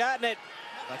Lynch has gotten it.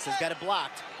 Alexa's got it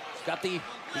blocked. She's got the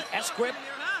S grip.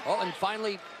 Oh, and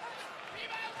finally,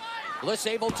 Bliss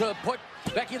able to put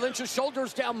Becky Lynch's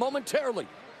shoulders down momentarily.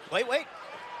 Wait.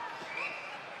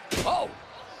 Oh,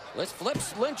 Bliss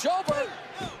flips Lynch over.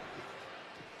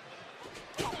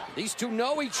 These two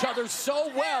know each other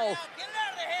so well.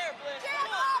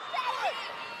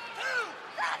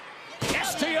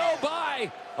 STO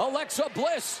by Alexa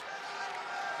Bliss.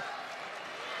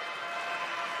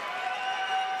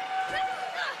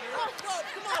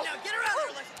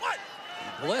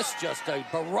 Bliss just a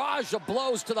barrage of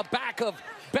blows to the back of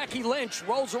Becky Lynch.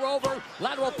 Rolls her over,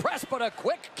 lateral press, but a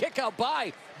quick kick out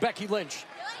by Becky Lynch.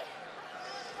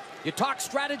 You talk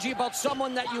strategy about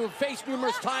someone that you have faced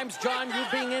numerous times, John. You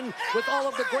being in with all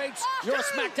of the greats, you're a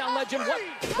SmackDown legend.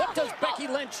 What does Becky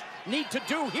Lynch need to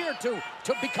do here to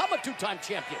become a 2-time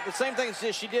champion? The same thing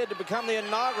she did to become the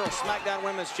inaugural SmackDown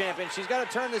Women's Champion. She's got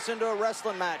to turn this into a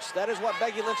wrestling match. That is what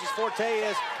Becky Lynch's forte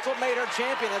is. That's what made her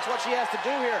champion. That's what she has to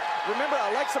do here. Remember,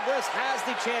 Alexa Bliss has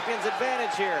the champion's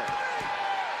advantage here,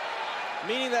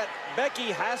 meaning that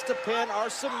Becky has to pin or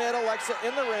submit Alexa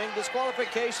in the ring.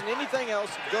 Disqualification, anything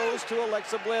else goes to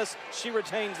Alexa Bliss. She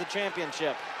retains the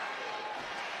championship.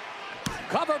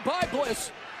 Covered by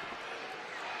Bliss.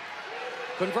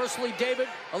 Conversely, David,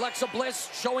 Alexa Bliss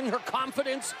showing her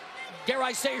confidence, dare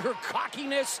I say her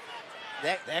cockiness.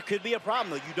 That could be a problem,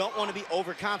 though. You don't want to be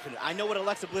overconfident. I know what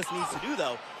Alexa Bliss needs to do,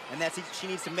 though, and that's she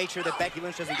needs to make sure that Becky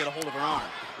Lynch doesn't get a hold of her arm.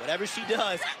 Whatever she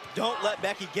does, don't let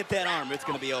Becky get that arm, or it's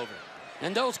going to be over.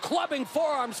 And those clubbing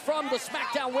forearms from the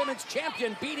SmackDown Women's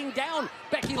Champion beating down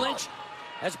Becky Lynch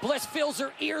as Bliss fills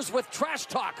her ears with trash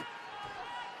talk.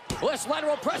 Bliss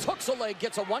lateral press, hooks a leg,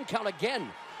 gets a 1 count again.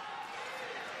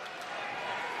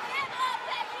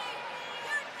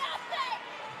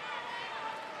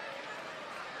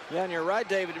 Yeah, and you're right,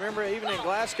 David. Remember, even in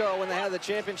Glasgow when they had the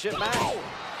championship match,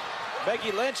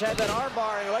 Becky Lynch had that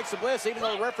armbar, and Alexa Bliss, even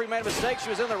though the referee made a mistake, she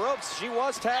was in the ropes, she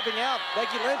was tapping out.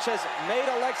 Becky Lynch has made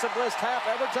Alexa Bliss tap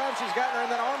every time she's gotten her in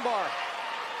that armbar.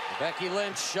 Becky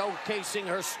Lynch showcasing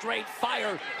her straight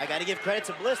fire. I got to give credit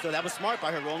to Bliss, though. That was smart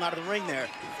by her rolling out of the ring there.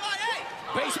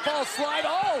 Baseball slide,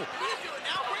 oh!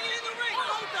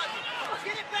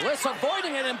 Bliss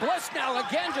avoiding it, and Bliss now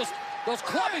again just those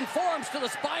clubbing forearms to the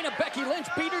spine of Becky Lynch,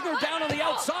 beating her down on the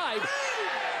outside.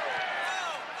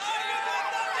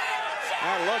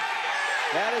 Now look,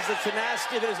 that is the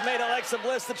tenacity that has made Alexa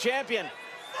Bliss the champion.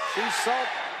 She sought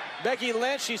Becky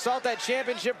Lynch, she sought that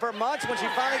championship for months. When she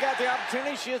finally got the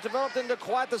opportunity, she has developed into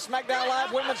quite the SmackDown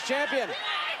Live Women's Champion.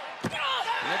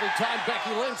 And every time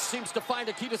Becky Lynch seems to find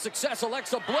a key to success,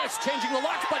 Alexa Bliss changing the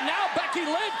locks, but now Becky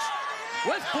Lynch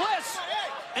with Bliss.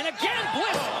 And again,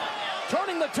 Bliss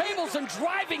turning the tables and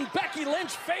driving Becky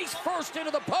Lynch face first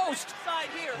into the post.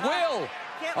 Will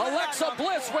Alexa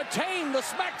Bliss retain the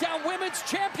SmackDown Women's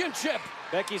Championship?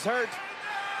 Becky's hurt.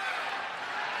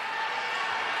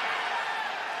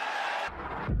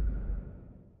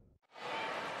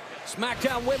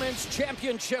 SmackDown Women's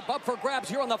Championship up for grabs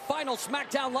here on the final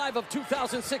SmackDown Live of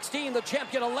 2016. The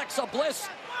champion Alexa Bliss,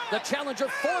 the challenger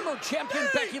former champion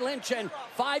Becky Lynch, and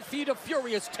 5 Feet of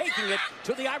Fury is taking it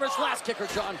to the Irish last kicker,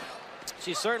 John.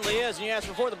 She certainly is, and you asked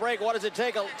before the break, what does it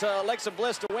take to Alexa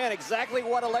Bliss to win? Exactly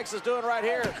what Alexa's doing right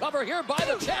here. Cover here by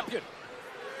the champion.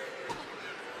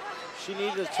 She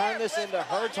needed to turn this into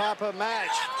her type of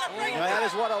match. And that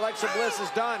is what Alexa Bliss has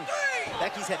done.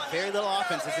 Becky's had very little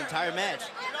offense this entire match.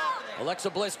 Alexa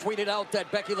Bliss tweeted out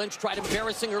that Becky Lynch tried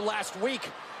embarrassing her last week.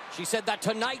 She said that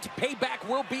tonight, payback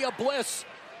will be a Bliss.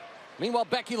 Meanwhile,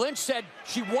 Becky Lynch said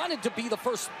she wanted to be the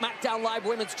first SmackDown Live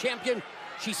Women's Champion.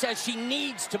 She says she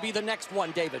needs to be the next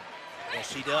one, David.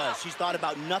 Yes, she does. She's thought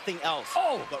about nothing else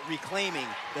but reclaiming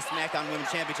the SmackDown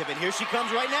Women's Championship, and here she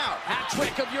comes right now. Hat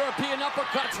trick of European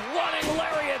uppercuts, running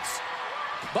lariats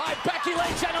by Becky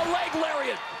Lynch, and a leg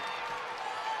lariat.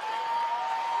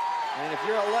 And if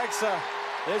you're Alexa,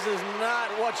 this is not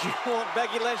what you want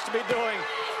Becky Lynch to be doing.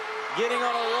 Getting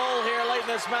on a roll here late in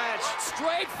this match.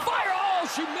 Straight fire. Oh,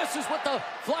 she misses with the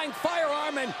flying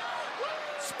firearm, and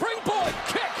springboard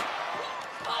kick.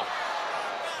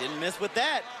 Didn't miss with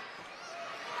that.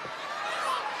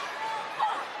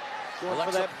 Going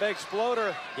for that big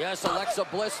exploder. Yes, Alexa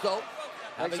Bliss, though,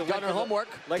 having done her homework.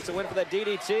 Alexa went for that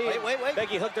DDT. Wait.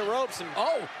 Becky hooked the ropes. And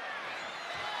Oh,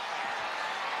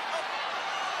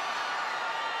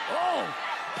 arm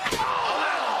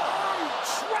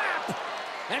trap!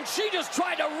 And she just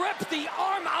tried to rip the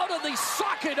arm out of the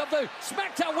socket of the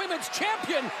SmackDown Women's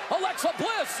Champion, Alexa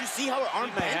Bliss. You see how her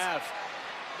arm bends?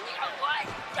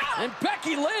 And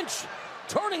Becky Lynch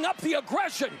turning up the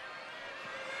aggression.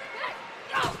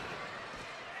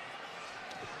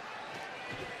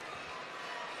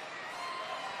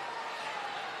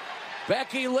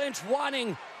 Becky Lynch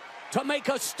wanting to make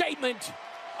a statement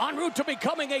en route to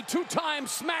becoming a 2-time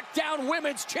SmackDown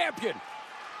Women's Champion.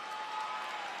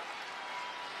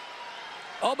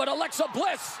 Oh, but Alexa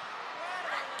Bliss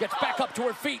gets back up to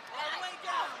her feet.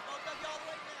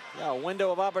 yeah, a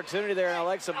window of opportunity there, and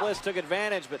Alexa Bliss took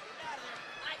advantage, but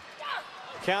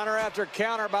counter after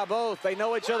counter by both. They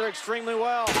know each other extremely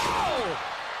well. Oh!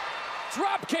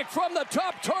 Drop kick from the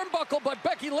top turnbuckle, but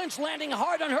Becky Lynch landing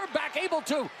hard on her back, able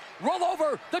to roll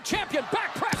over the champion.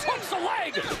 Back press, hooks the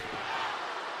leg.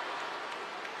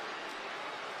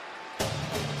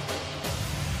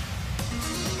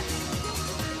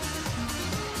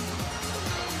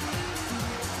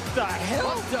 The hell?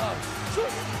 What the?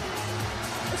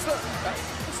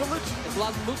 It's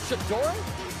La Luchadora?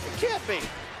 It can't be.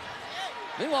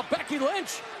 Meanwhile, Becky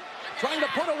Lynch trying to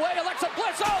put away Alexa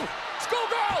Bliss. Oh,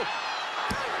 schoolgirl!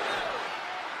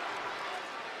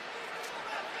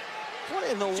 What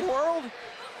in the world?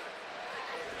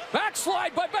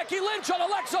 Backslide by Becky Lynch on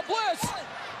Alexa Bliss.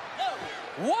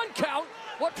 1 count.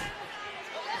 What?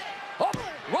 Oh,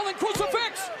 rolling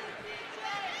crucifix.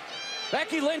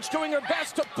 Becky Lynch doing her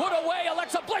best to put away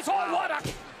Alexa Bliss. Oh,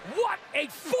 what a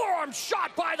forearm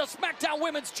shot by the SmackDown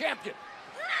Women's Champion.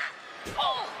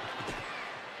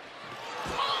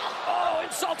 Oh,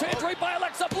 insult to injury by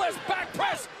Alexa Bliss. Back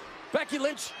press. Becky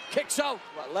Lynch kicks out.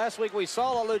 Last week we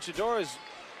saw La Luchadora.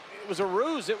 It was a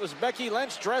ruse. It was Becky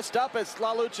Lynch dressed up as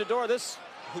La Luchadora. This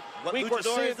week we're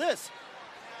seeing is this?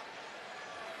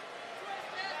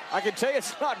 I can tell you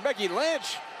it's not Becky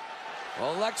Lynch.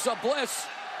 Alexa Bliss.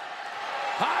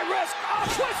 High risk. Oh,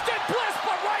 twisted Bliss,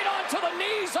 but right onto the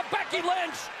knees of Becky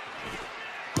Lynch.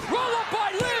 Roll up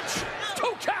by Lynch.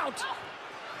 2 count.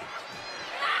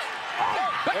 Oh,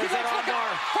 Becky Lynch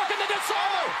looking to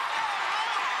disarm.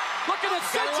 Looking to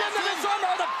cinch in the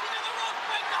disarmer.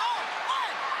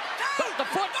 The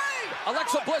foot.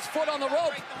 Alexa Bliss foot on the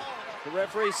rope. The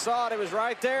referee saw it. It was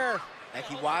right there.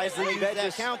 Becky wisely used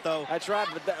that count, though. That's right,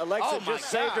 but Alexa just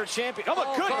saved her champion. Oh,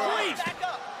 my good grief!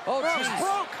 Oh, she's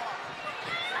broke.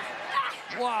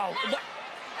 Wow.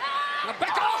 Now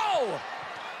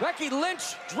Becky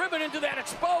Lynch driven into that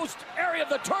exposed area of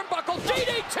the turnbuckle.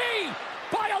 DDT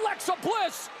by Alexa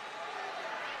Bliss.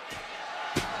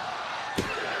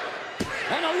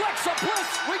 And Alexa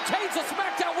Bliss retains the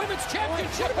SmackDown Women's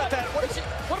Championship. What about that?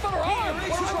 What about her arm?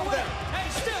 What's wrong with that?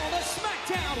 And still the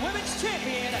SmackDown Women's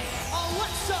Champion,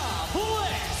 Alexa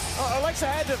Bliss. Alexa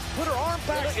had to put her arm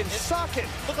back in socket.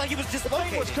 Looked like he was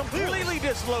dislocated. It was completely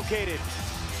dislocated.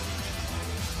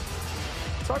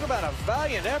 Talk about a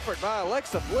valiant effort by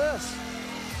Alexa Bliss.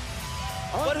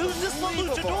 But who's this La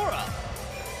Luchadora?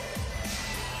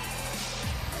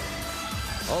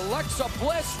 Alexa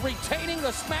Bliss retaining the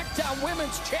SmackDown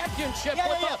Women's Championship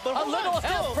with a little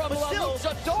help from La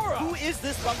Luchadora. Who is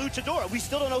this La Luchadora? We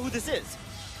still don't know who this is.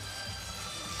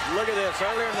 Look at this,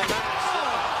 earlier in the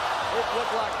match. It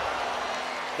looked like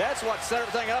that's what set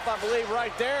everything up, I believe,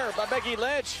 right there by Becky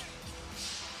Lynch.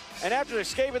 And after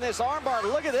escaping this armbar,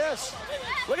 look at this.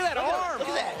 Look at that arm. Look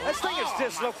at that. That thing is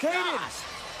dislocated.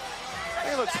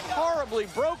 It looks horribly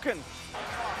broken.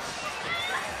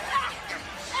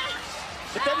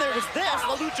 But then there was this.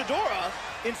 La Luchadora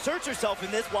inserts herself in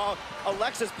this while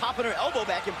Alexa's popping her elbow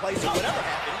back in place or whatever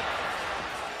happened.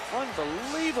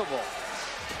 Unbelievable.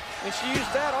 And she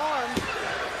used that arm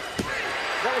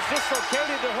that was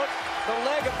dislocated to hook the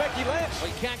leg of Becky Lynch. Well,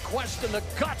 you can't question the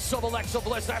guts of Alexa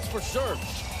Bliss, that's for sure.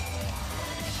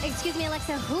 Excuse me,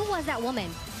 Alexa, who was that woman?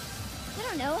 I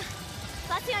don't know.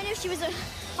 Last thing I knew, she was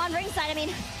on ringside. I mean,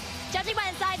 judging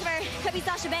by the size of her, could be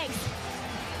Sasha Banks.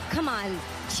 Come on,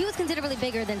 she was considerably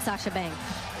bigger than Sasha Banks.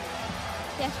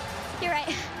 Yeah, you're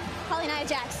right. Probably Nia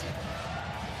Jax.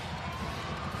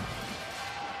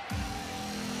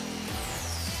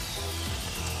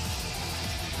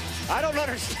 I don't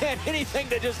understand anything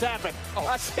that just happened.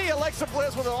 I see Alexa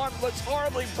Bliss with an arm that looks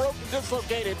horribly broken,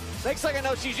 dislocated. Next thing I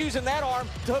know, she's using that arm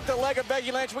to hook the leg of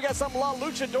Becky Lynch. We got some La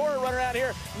Luchadora running around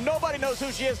here. Nobody knows who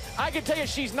she is. I can tell you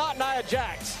she's not Nia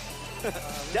Jax.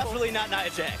 Definitely not Nia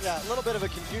Jax. Yeah, a little bit of a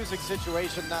confusing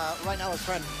situation. Right now, let's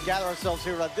try and gather ourselves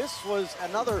here. This was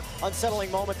another unsettling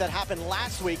moment that happened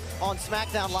last week on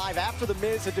SmackDown Live after The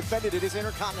Miz had defended his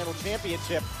Intercontinental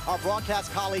Championship. Our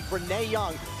broadcast colleague, Renee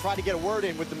Young, tried to get a word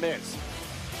in with The Miz.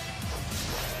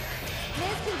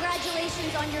 Miz,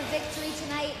 congratulations on your victory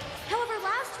tonight. However,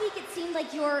 last week it seemed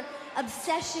like your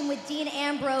obsession with Dean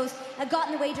Ambrose had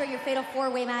gotten in the way during your Fatal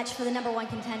 4-Way match for the #1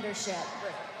 contendership.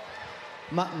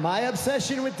 My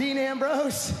obsession with Dean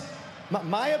Ambrose?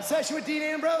 My obsession with Dean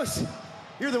Ambrose?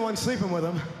 You're the one sleeping with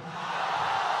him.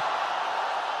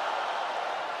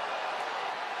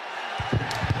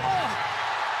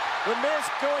 The Miz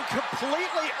going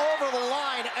completely over the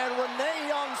line, and Renee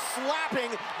Young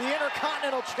slapping the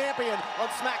Intercontinental Champion on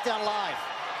SmackDown Live.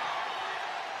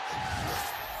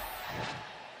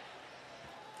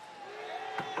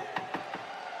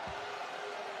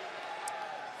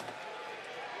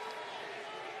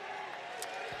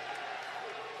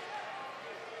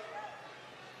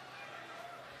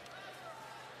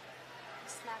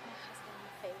 Slap my husband in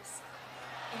the face.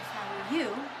 If I were you,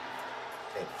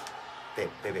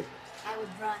 Babe. I would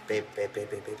run. Babe. Can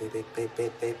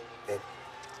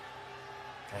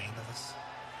I handle this?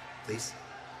 Please?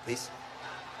 Please?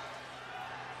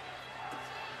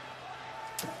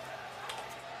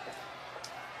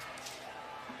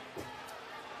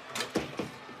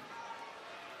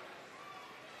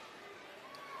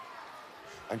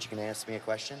 Aren't you going to ask me a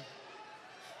question?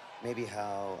 Maybe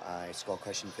how I skull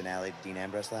question finale Dean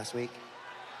Ambrose last week?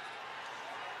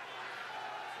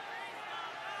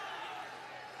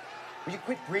 Will you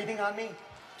quit breathing on me?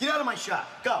 Get out of my shot.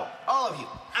 Go. All of you.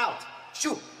 Out.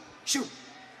 Shoot.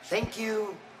 Thank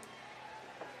you.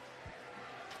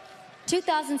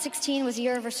 2016 was a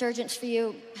year of resurgence for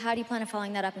you. How do you plan on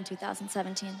following that up in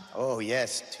 2017? Oh,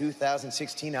 yes.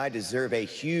 2016, I deserve a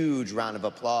huge round of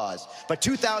applause. But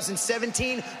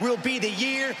 2017 will be the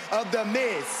year of The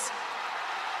Miz.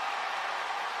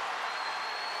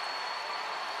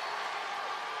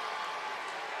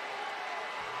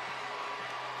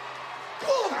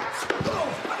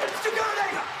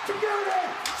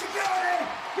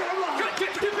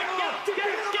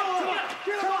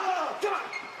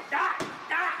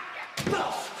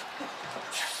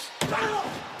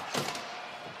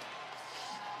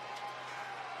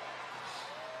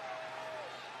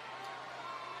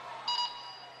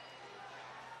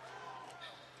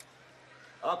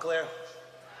 All clear.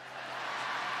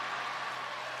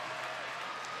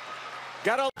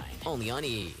 Only on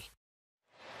E!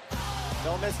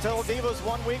 Don't miss Total Divas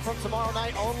 1 week from tomorrow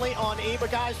night, only on E!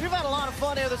 But guys, we've had a lot of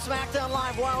fun here, the SmackDown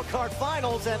Live Wildcard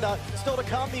Finals, and still to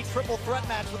come, the triple threat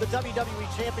match for the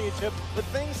WWE Championship. But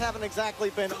things haven't exactly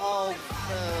been all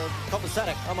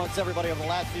copacetic amongst everybody over the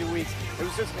last few weeks. It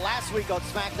was just last week on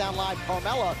SmackDown Live,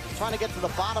 Carmella trying to get to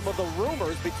the bottom of the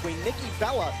rumors between Nikki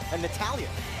Bella and Natalya.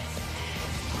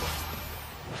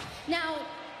 Now,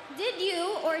 did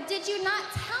you or did you not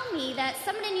tell me that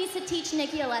somebody needs to teach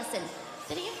Nikki a lesson?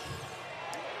 Did you?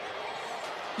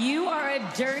 You are a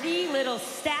dirty little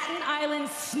Staten Island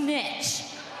snitch.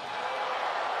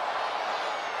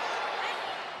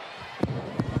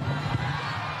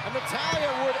 And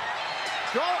Natalya would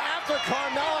go after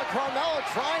Carmella. Carmella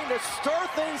trying to stir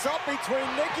things up between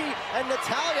Nikki and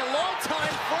Natalya,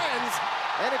 longtime friends,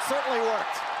 and it certainly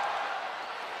worked.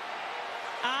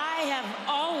 I have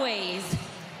always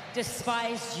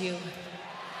despised you.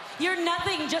 You're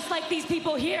nothing just like these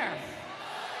people here.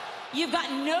 You've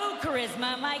got no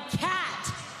charisma. My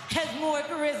cat has more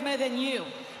charisma than you,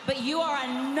 but you are a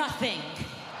nothing.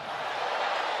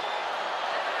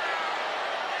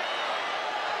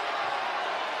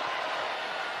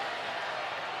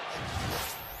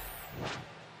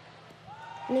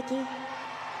 Nikki,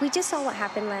 we just saw what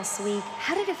happened last week.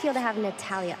 How did it feel to have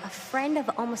Natalya, a friend of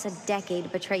almost a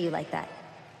decade, betray you like that?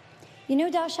 You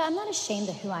know, Dasha, I'm not ashamed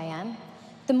of who I am.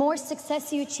 The more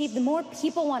success you achieve, the more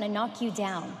people want to knock you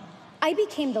down. I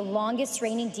became the longest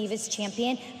reigning Divas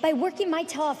champion by working my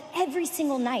tail off every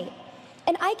single night.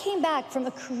 And I came back from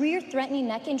a career-threatening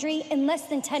neck injury in less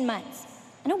than 10 months.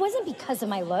 And it wasn't because of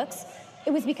my looks,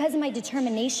 it was because of my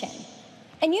determination.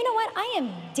 And you know what? I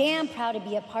am damn proud to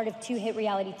be a part of 2 hit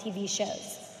reality TV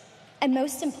shows. And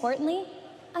most importantly,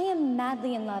 I am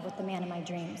madly in love with the man of my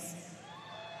dreams.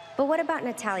 But what about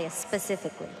Natalya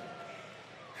specifically?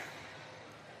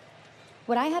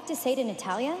 What I have to say to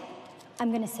Natalya,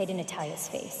 I'm gonna say to Natalya's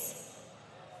face.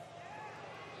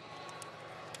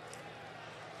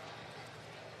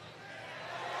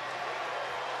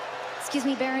 Excuse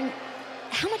me, Baron.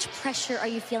 How much pressure are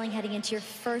you feeling heading into your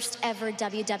first ever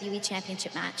WWE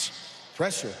Championship match?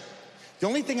 Pressure? The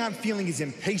only thing I'm feeling is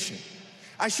impatient.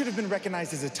 I should have been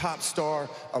recognized as a top star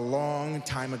a long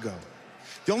time ago.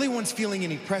 The only ones feeling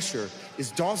any pressure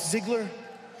is Dolph Ziggler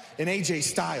and AJ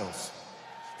Styles,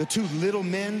 the 2 little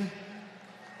men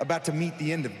about to meet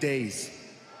the end of days.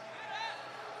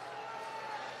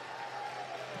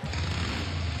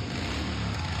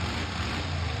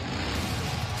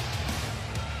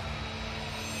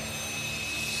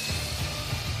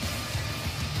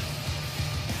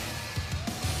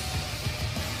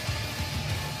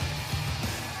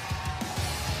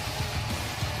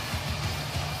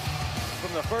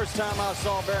 From the first time I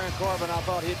saw Baron Corbin, I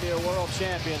thought he'd be a world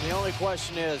champion. The only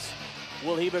question is,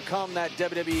 will he become that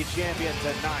WWE champion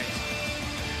tonight?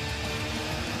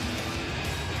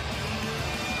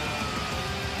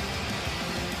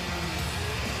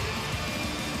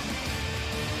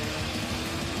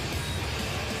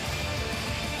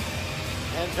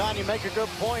 And John, you make a good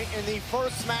point. In the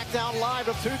first SmackDown Live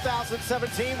of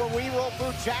 2017, when we roll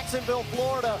through Jacksonville,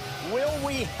 Florida, will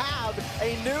we have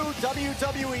a new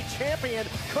WWE champion?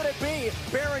 Could it be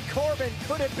Baron Corbin?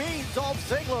 Could it be Dolph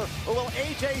Ziggler? Or will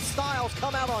AJ Styles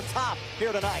come out on top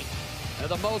here tonight? And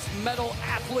the most metal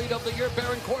athlete of the year,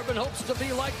 Baron Corbin, hopes to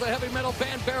be like the heavy metal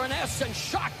band Baroness and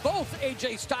shock both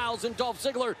AJ Styles and Dolph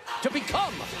Ziggler to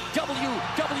become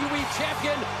WWE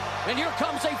champion. And here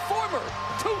comes a former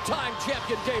 2-time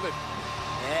champion, David.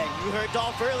 And you heard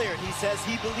Dolph earlier. He says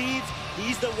he believes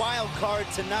he's the wild card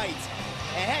tonight.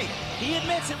 And hey, he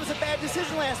admits it was a bad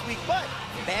decision last week, but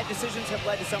bad decisions have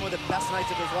led to some of the best nights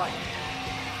of his life.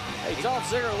 Hey, Dolph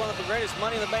Ziggler, one of the greatest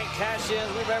Money in the Bank cash-ins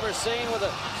we've ever seen, with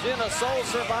being a sole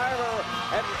survivor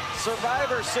and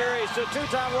Survivor Series to a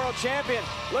 2-time world champion.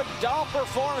 Look, Dolph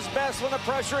performs best when the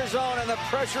pressure is on, and the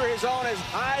pressure is on as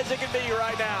high as it can be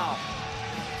right now.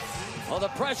 Well, the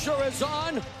pressure is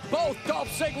on both Dolph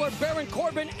Ziggler, Baron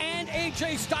Corbin, and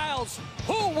AJ Styles.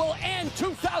 Who will end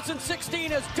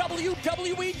 2016 as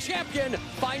WWE Champion?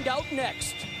 Find out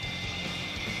next.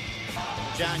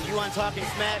 John, you on Talking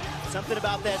Smack? Something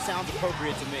about that sounds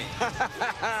appropriate to me.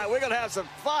 We're going to have some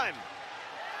fun.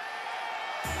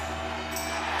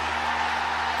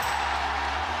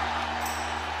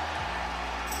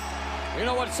 You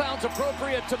know what sounds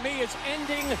appropriate to me is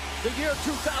ending the year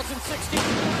 2016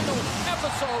 final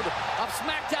episode of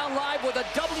SmackDown Live with a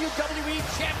WWE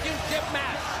Championship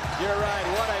match. You're right.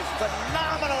 What a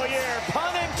phenomenal year,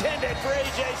 pun intended, for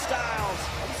AJ Styles.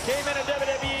 Came into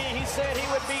WWE, he said he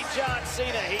would beat John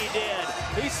Cena. He did.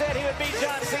 He said he would beat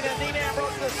John Cena and Dean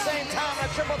Ambrose at the same time in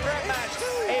a triple threat match.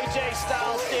 AJ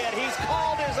Styles did. He's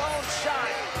called his own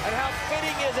shot. And how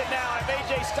fitting is it now if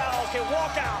AJ Styles can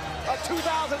walk out of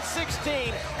 2016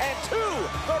 and to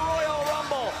the Royal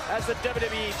Rumble as the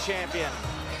WWE Champion.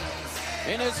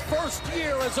 In his first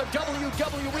year as a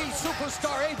WWE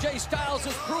superstar, AJ Styles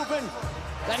has proven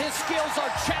that his skills are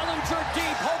challenger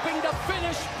deep, hoping to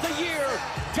finish the year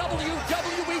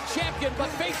WWE Champion,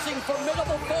 but facing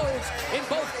formidable foes in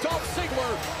both Dolph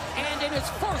Ziggler and in his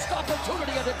first opportunity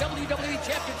at the WWE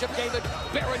Championship, David,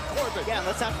 Baron Corbin. Yeah, and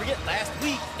let's not forget, last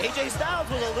week, AJ Styles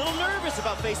was a little nervous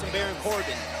about facing Baron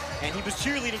Corbin, and he was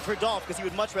cheerleading for Dolph because he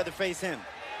would much rather face him.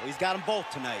 Well, he's got them both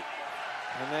tonight.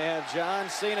 And they have John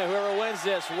Cena, whoever wins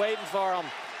this, waiting for him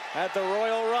at the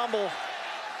Royal Rumble.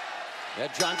 Yeah,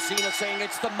 John Cena saying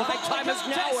it's the my time is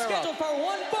now era. Scheduled for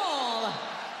one fall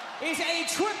is a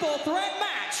triple threat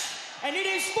match, and it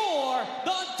is for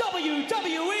the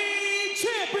WWE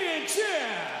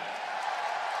Championship.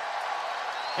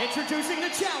 Introducing the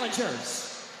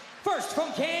challengers. First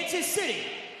from Kansas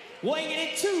City, weighing in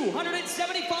at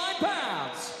 275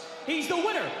 pounds. He's the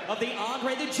winner of the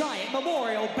Andre the Giant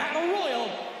Memorial Battle Royal,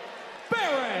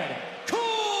 Baron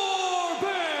Corbin.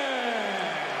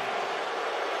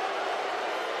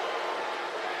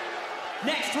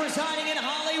 Next, residing in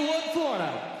Hollywood,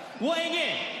 Florida, weighing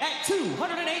in at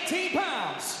 218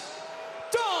 pounds,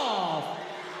 Dolph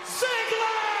Ziggler!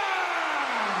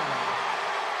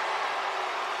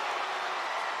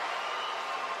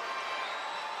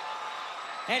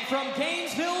 And from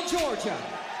Gainesville, Georgia,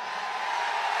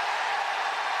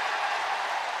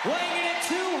 weighing in at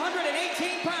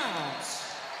 218 pounds,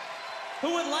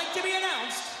 who would like to be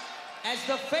announced as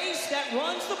the face that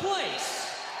runs the place.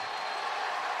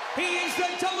 He is the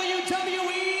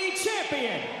WWE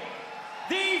Champion,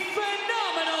 the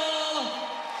phenomenal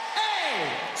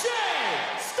AJ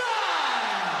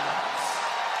Styles.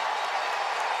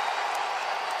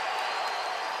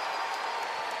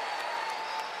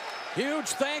 Huge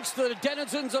thanks to the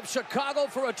denizens of Chicago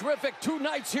for a terrific 2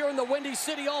 nights here in the Windy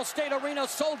City Allstate Arena.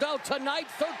 Sold out tonight,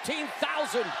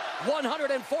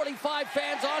 13,145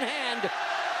 fans on hand.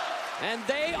 And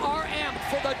they are amped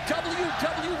for the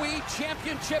WWE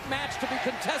Championship match to be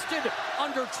contested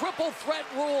under triple threat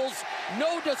rules.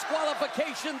 No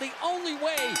disqualification. The only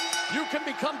way you can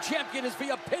become champion is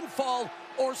via pinfall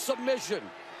or submission.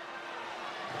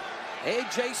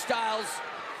 AJ Styles,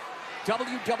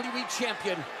 WWE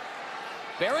Champion.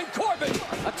 Baron Corbin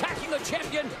attacking the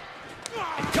champion.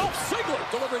 And Dolph Ziggler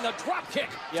delivering a drop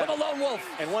kick to the Lone Wolf.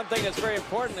 And one thing that's very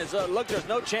important is, look, there's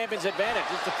no champion's advantage.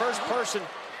 It's the first person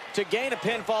to gain a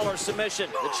pinfall or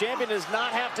submission. The champion does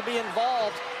not have to be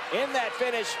involved in that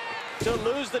finish to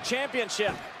lose the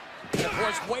championship. And of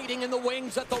course, waiting in the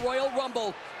wings at the Royal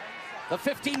Rumble, the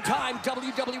 15-time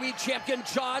WWE Champion,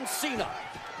 John Cena.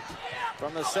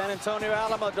 From the San Antonio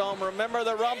Alamodome, remember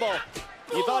the Rumble.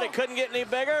 You thought it couldn't get any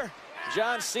bigger?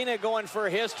 John Cena going for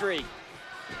history.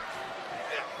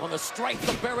 On the strength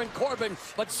of Baron Corbin,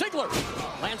 but Ziggler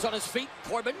lands on his feet.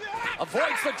 Corbin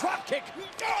avoids the drop kick.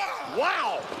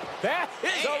 Wow, that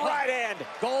is a right hand.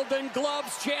 Golden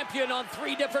Gloves champion on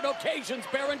 3 different occasions,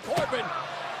 Baron Corbin.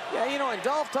 Yeah, you know, and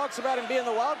Dolph talks about him being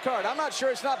the wild card. I'm not sure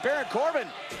it's not Baron Corbin.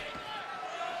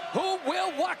 Who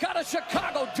will walk out of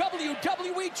Chicago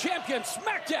WWE Champion?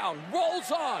 SmackDown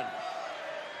rolls on.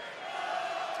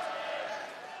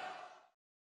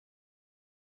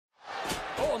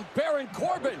 Oh, and Baron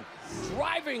Corbin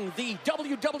driving the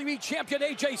WWE Champion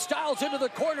AJ Styles into the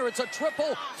corner. It's a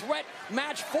triple threat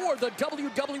match for the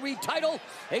WWE title.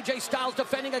 AJ Styles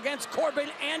defending against Corbin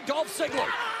and Dolph Ziggler.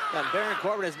 And Baron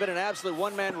Corbin has been an absolute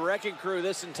one-man wrecking crew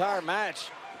this entire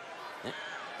match.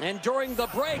 And during the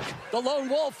break, the Lone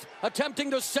Wolf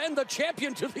attempting to send the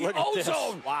champion to the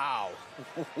ozone. Wow.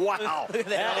 Wow. Look at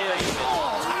that.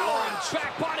 Towering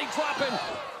back body dropping.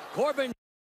 Corbin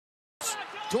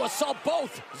to assault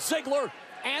both Ziggler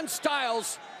and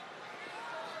Styles.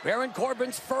 Baron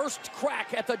Corbin's first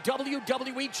crack at the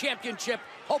WWE Championship,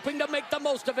 hoping to make the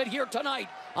most of it here tonight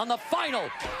on the final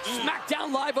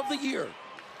SmackDown Live of the year.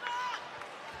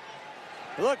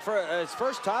 Look, for his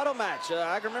first title match,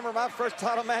 I can remember my first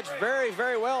title match very,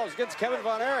 very well. It was against Kevin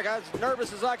Von Erich. I was as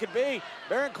nervous as I could be.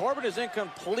 Baron Corbin is in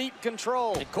complete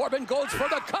control. And Corbin goes for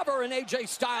the cover, and AJ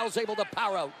Styles able to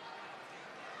power out.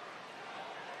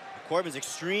 Corbin's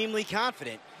extremely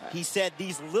confident. He said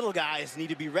these little guys need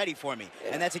to be ready for me.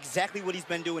 And that's exactly what he's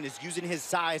been doing, is using his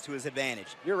size to his advantage.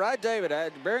 You're right, David.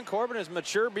 Baron Corbin is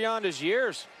mature beyond his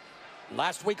years.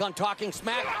 Last week on Talking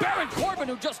Smack, Baron Corbin,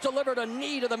 who just delivered a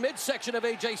knee to the midsection of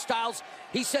AJ Styles,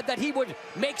 he said that he would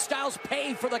make Styles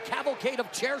pay for the cavalcade of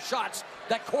chair shots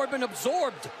that Corbin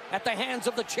absorbed at the hands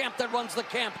of the champ that runs the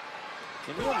camp.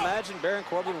 Can you imagine Baron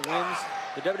Corbin wins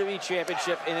the WWE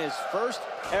Championship in his first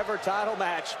ever title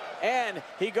match, and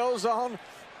he goes on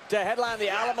to headline the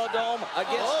Alamo Dome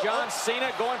against John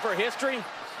Cena, going for history?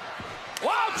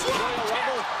 Wow, drop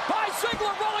kick by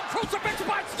Ziggler, rolling crucifix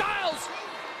by Styles.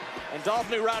 And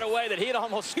Dolph knew right away that he had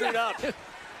almost screwed up.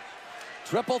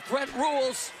 Triple threat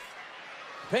rules.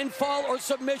 Pinfall or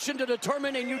submission to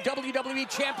determine a new WWE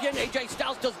champion. AJ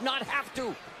Styles does not have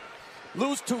to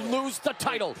lose the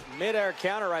title. Mid-air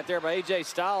counter right there by AJ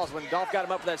Styles when Dolph got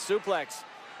him up for that suplex.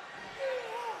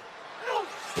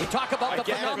 We talk about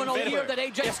the phenomenal year that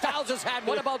AJ Styles has had.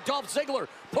 What about Dolph Ziggler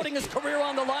putting his career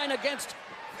on the line against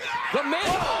the Miz?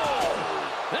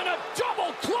 And a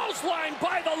double clothesline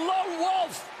by the Lone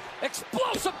Wolf.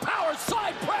 Explosive power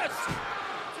side press.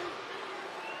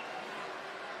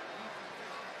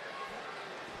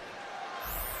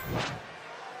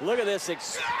 Look at this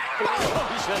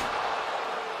explosion.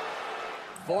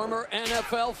 Former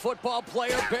NFL football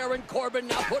player Baron Corbin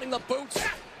now putting the boots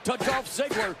to Dolph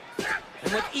Ziggler.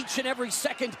 And with each and every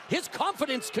second, his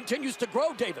confidence continues to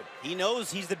grow, David. He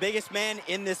knows he's the biggest man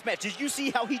in this match. Did you see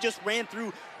how he just ran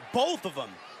through both of them?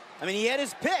 I mean, he had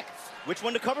his pick. Which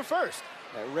one to cover first?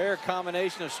 That rare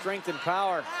combination of strength and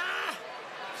power.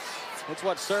 It's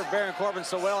what served Baron Corbin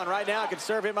so well, and right now it can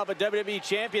serve him up a WWE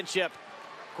Championship.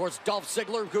 Of course, Dolph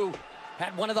Ziggler, who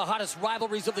had one of the hottest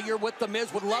rivalries of the year with The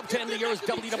Miz, would love to end the year as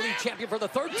WWE Champion for the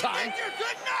third time. You're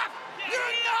good enough! You're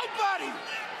nobody!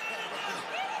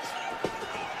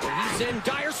 He's in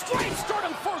dire straits,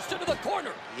 starting first into the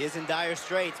corner. He is in dire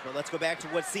straits, but let's go back to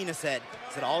what Cena said.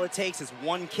 He said all it takes is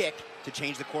one kick to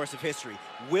change the course of history.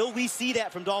 Will we see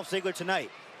that from Dolph Ziggler tonight?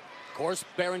 Of course,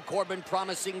 Baron Corbin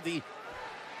promising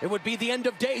it would be the end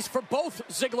of days for both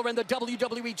Ziggler and the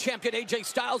WWE Champion AJ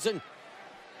Styles, and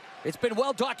it's been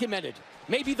well documented.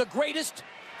 Maybe the greatest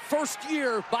first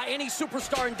year by any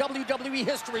superstar in WWE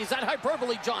history. Is that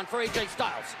hyperbole, John, for AJ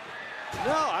Styles?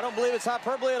 No, I don't believe it's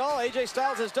hyperbole at all. AJ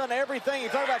Styles has done everything. You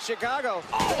talk about Chicago.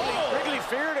 Wrigley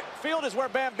Field is where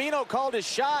Bambino called his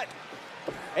shot.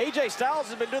 AJ Styles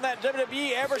has been doing that in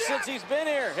WWE ever since he's been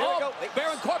here. Here we go.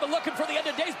 Baron Corbin looking for the end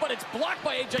of days, but it's blocked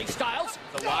by AJ Styles.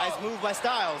 The wise move by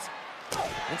Styles.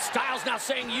 And Styles now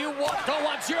saying, don't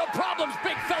want zero problems,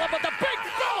 big fella, but the big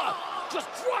fella just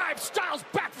drives Styles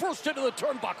back first into the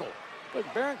turnbuckle. Look,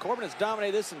 Baron Corbin has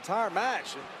dominated this entire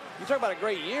match. You talk about a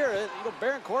great year. You know,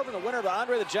 Baron Corbin, the winner of the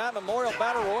Andre the Giant Memorial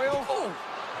Battle Royal,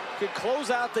 could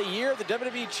close out the year the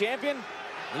WWE Champion.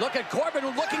 Look at Corbin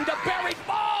looking to bury.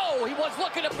 Oh, he was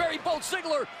looking to bury both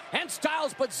Ziggler and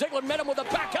Styles, but Ziggler met him with a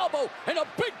back elbow and a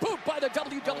big boot by the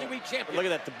WWE Champion. Look at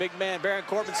that, the big man, Baron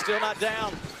Corbin, still not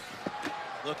down.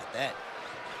 Look at that.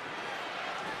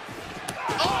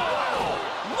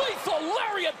 Oh! Lethal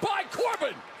lariat by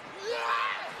Corbin.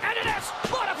 And an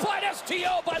modified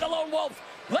STO by the Lone Wolf.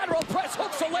 Lateral press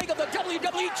hooks the leg of the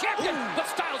WWE Champion, but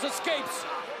Styles escapes.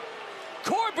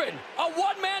 Corbin, a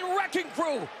one-man wrecking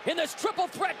crew in this triple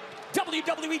threat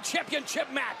WWE Championship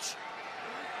match.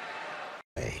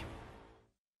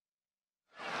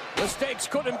 The stakes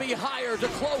couldn't be higher to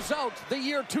close out the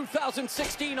year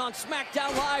 2016 on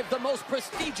SmackDown Live, the most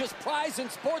prestigious prize in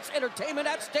sports entertainment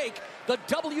at stake, the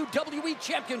WWE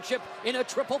Championship in a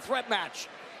triple threat match.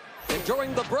 And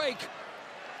during the break,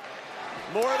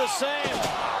 more of the same.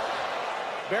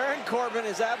 Baron Corbin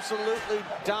is absolutely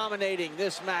dominating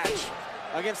this match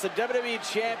against the WWE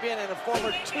Champion and a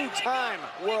former two-time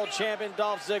World Champion,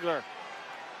 Dolph Ziggler.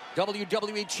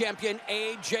 WWE Champion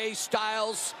AJ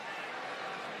Styles.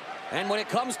 And when it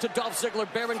comes to Dolph Ziggler,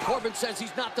 Baron Corbin says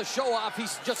he's not the show-off.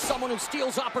 He's just someone who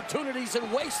steals opportunities and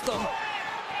wastes them.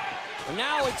 And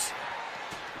now it's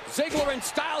Ziggler and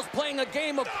Styles playing a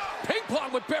game of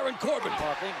ping-pong with Baron Corbin.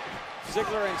 Well, I think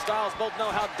Ziggler and Styles both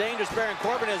know how dangerous Baron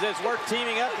Corbin is. It's worth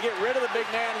teaming up to get rid of the big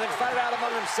man and then fight it out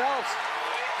among themselves.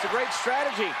 It's a great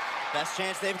strategy. Best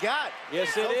chance they've got.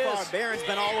 Yes, it is. So far, Baron's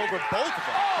been all over both of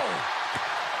them.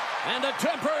 And the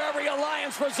temporary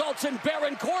alliance results in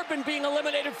Baron Corbin being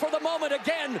eliminated for the moment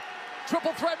again.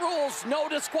 Triple threat rules, no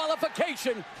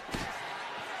disqualification.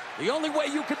 The only way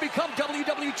you can become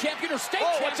WWE Champion or State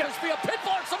Champion is via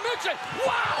pinfall or submission.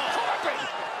 Wow, Corbin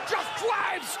just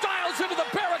drives Styles into the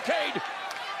barricade.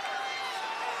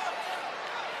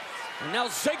 And now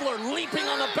Ziggler leaping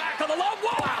on the back of the low.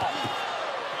 Wow!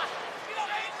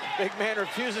 Big man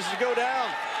refuses to go down.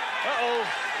 Uh-oh.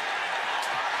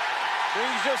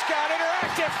 Things just got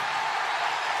interactive.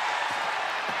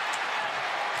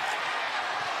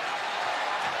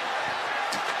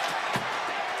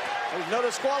 There's no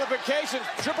disqualification.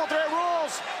 Triple threat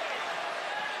rules.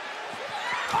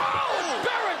 Oh!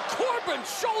 Baron Corbin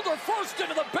shoulder first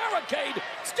into the barricade.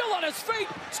 Still on his feet.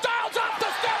 Styles off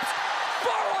the steps.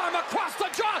 Forearm across the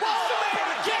jaw.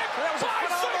 Super kick That was a by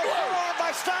phenomenal Ziggler. forearm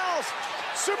by Styles.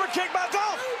 Super kick by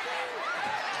Dolph.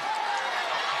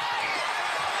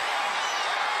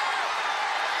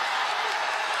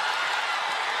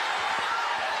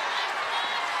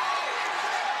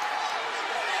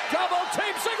 Double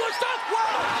team Ziggler stop.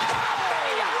 Wow!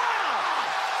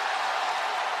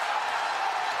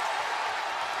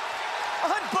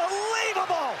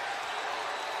 Unbelievable!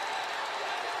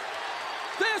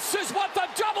 This is what the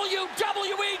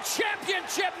WWE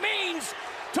Championship means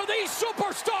to these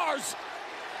superstars.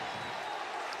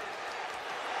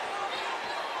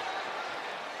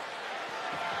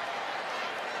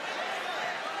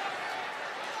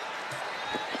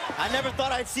 I never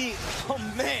thought I'd see, oh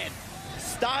man,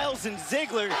 Styles and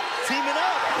Ziggler teaming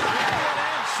up.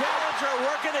 And Challenger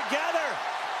working together.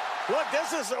 Look, this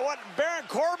is what Baron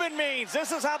Corbin means.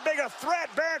 This is how big a threat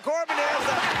Baron Corbin is.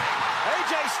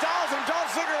 AJ Styles and Dolph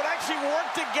Ziggler would actually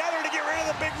work together to get rid of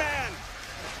the big man.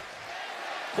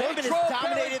 Corbin has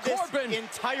dominated this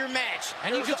entire match.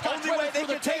 And he just got the only way they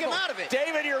can take him out of it.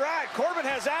 David, you're right. Corbin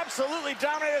has absolutely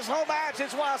dominated this whole match.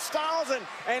 It's why Styles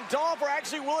and Dolph are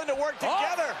actually willing to work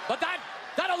together. But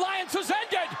that alliance has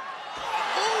ended.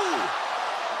 Ooh!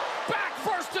 Back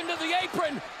first into the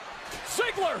apron.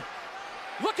 Ziggler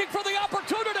looking for the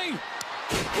opportunity.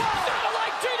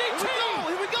 Satellite DDT.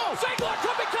 Here we go. Ziggler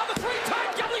could become a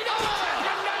three-time WWE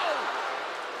champion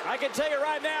now. I can tell you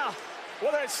right now,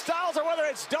 whether it's Styles or whether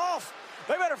it's Dolph,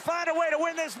 they better find a way to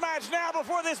win this match now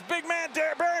before this big man,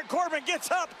 Baron Corbin, gets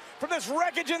up from this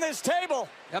wreckage in this table.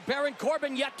 Now Baron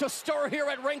Corbin yet to stir here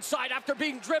at ringside after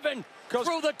being driven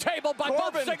through the table by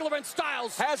both Ziggler and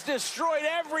Styles. Has destroyed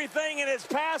everything in his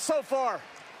path so far.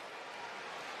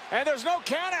 And there's no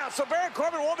count out, so Baron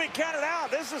Corbin won't be counted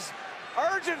out. This is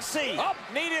urgency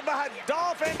needed by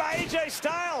Dolph and by AJ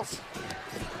Styles.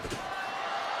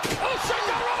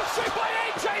 Oshigoroshi by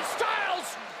AJ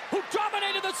Styles, who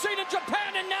dominated the scene in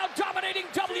Japan and now dominating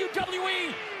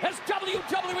WWE as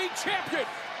WWE Champion.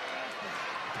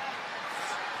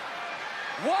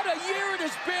 What a year it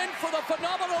has been for the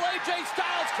phenomenal AJ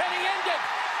Styles. Can he end it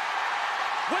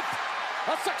with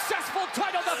a successful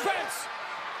title defense?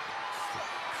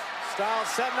 Styles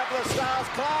setting up the Styles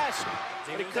clash,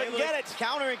 but he couldn't get it.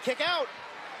 Counter and kick out.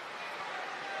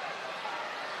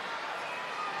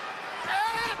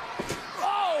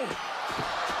 Oh!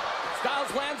 Styles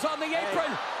lands on the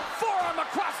apron. Forearm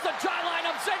across the jawline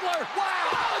of Ziggler.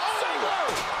 Wow!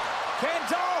 Ziggler! Can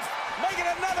Dolph make it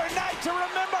another night to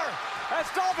remember? As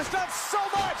Dolph has done so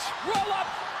much. Roll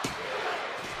up.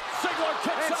 Ziggler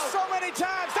kicks and out. so many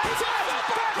times. That's it.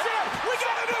 That's it. We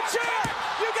got a new champ.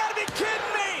 You got to be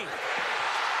kidding me.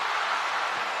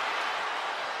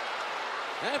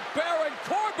 And Baron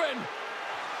Corbin.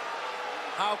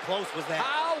 How close was that?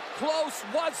 How close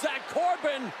was that?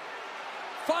 Corbin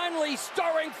finally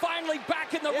stirring, finally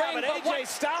back in the ring. But AJ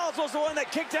Styles was the one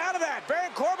that kicked out of that.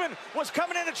 Baron Corbin was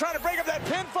coming in to try to break up that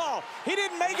pinfall. He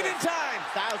didn't make it in time.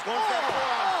 Styles going for that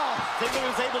forearm. Ziggler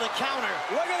was able to counter.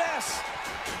 Look at this.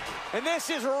 And this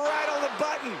is right on the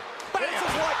button. Bam. This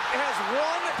is what has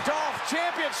won Dolph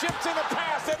championships in the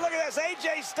past. And look at this,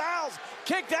 AJ Styles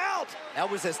kicked out.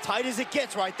 That was as tight as it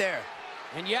gets right there.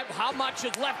 And yet, how much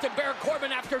is left in Baron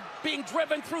Corbin after being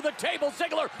driven through the table?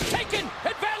 Ziggler taking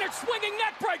advantage, swinging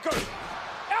neck breaker.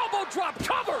 Elbow drop,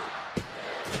 cover.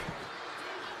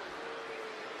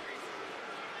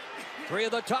 Three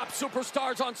of the top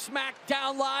superstars on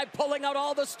SmackDown Live pulling out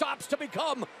all the stops to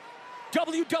become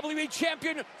WWE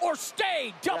Champion or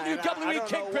stay WWE Kingpin. I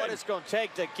don't know what it's going to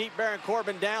take to keep Baron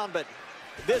Corbin down, but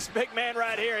this big man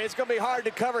right here, it's going to be hard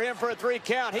to cover him for a 3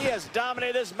 count. He has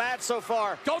dominated this match so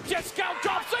far. Don't discount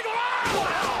Dolph Ziggler. Oh,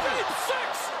 wow.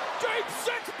 Deep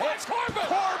six by Corbin.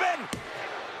 Corbin.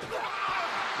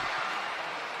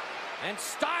 And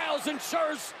Styles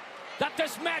ensures that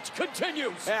this match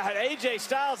continues. Yeah, AJ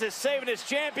Styles is saving his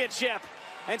championship.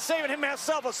 and saving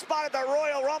himself a spot at the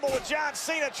Royal Rumble with John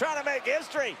Cena trying to make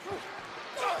history.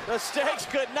 The stakes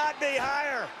could not be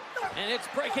higher. And it's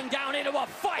breaking down into a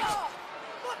fight.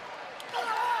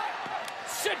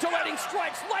 Scintillating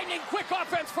strikes, lightning quick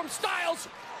offense from Styles.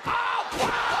 Oh,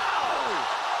 wow!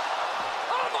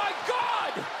 Oh, my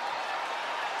God!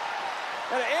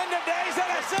 At the end of days, and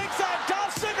a zigzag,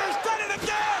 Dolph Ziggler's done it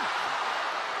again!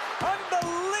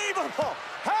 Unbelievable!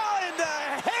 How in the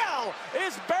hell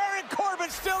is Baron Corbin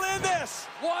still in this?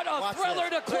 What a thriller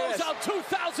to close out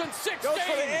 2016! Goes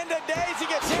for the end of days, he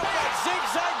gets hit with that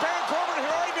zigzag. Baron Corbin, who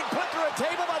already been put through a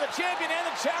table by the champion and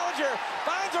the challenger,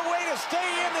 finds a way to stay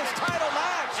in this title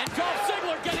match. And Dolph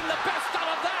Ziggler getting the best out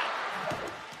of that.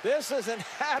 This is an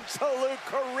absolute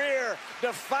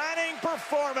career-defining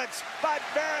performance by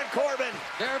Baron Corbin.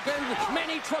 There have been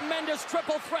many tremendous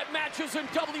triple threat matches in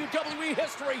WWE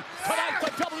history. Tonight,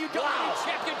 the WWE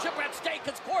Championship at stake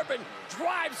as Corbin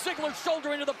drives Ziggler's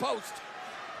shoulder into the post.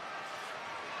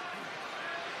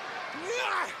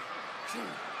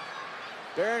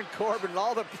 Baron Corbin,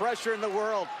 all the pressure in the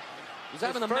world. He's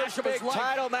having the first match of his big life.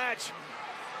 title match.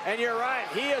 And you're right,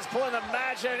 he is pulling the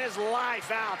match in his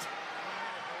life out.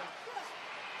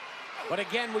 But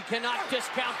again, we cannot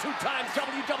discount two-time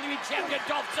WWE Champion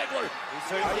Dolph Ziggler.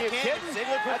 Are you kidding?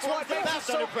 That's what makes it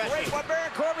so great what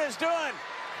Baron Corbin is doing.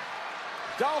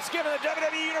 Dolph's giving the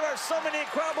WWE Universe so many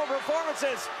incredible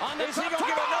performances. Is he going to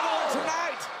give another one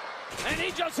tonight? And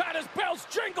he just had his bells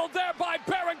jingled there by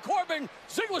Baron Corbin.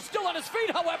 Ziggler's still on his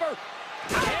feet, however.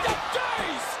 End of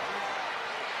days!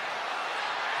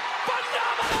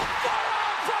 Phenomenal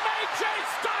forearm from AJ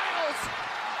Styles!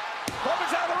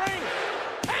 Corbin's out of the ring.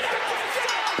 And AJ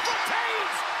Styles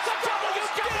retains the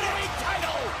WWE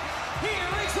title!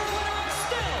 Here is your winner and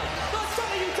still the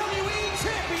WWE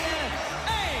Champion,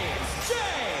 AJ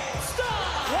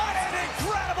Styles! What an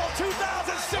incredible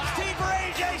 2016 for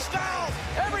AJ Styles!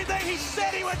 Everything he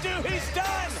said he would do, he's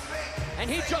done! And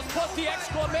he just put the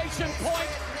exclamation point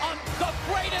on the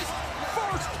greatest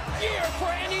first year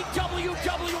for any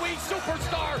WWE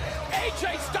superstar.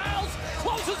 AJ Styles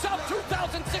closes out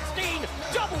 2016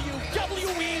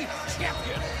 WWE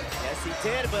Champion. Yes, he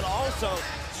did, but also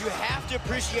you have to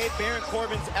appreciate Baron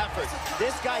Corbin's efforts.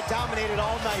 This guy dominated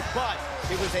all night, but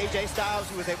it was AJ Styles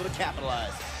who was able to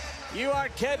capitalize. You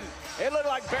aren't kidding. It looked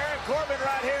like Baron Corbin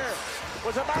right here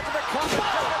was about to become the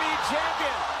WWE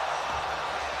Champion.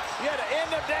 You had an end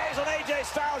of days on AJ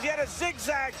Styles. You had a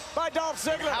zigzag by Dolph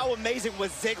Ziggler. How amazing was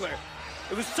Ziggler?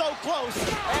 It was so close.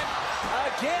 And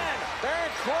again, Baron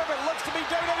Corbin looks to be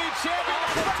WWE Champion.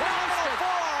 That's a phenomenal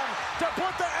forearm to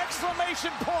put the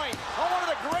exclamation point on one of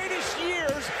the greatest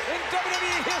years in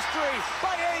WWE history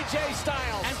by AJ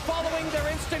Styles. And following their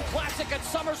instant classic at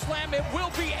SummerSlam, it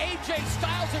will be AJ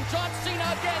Styles and John Cena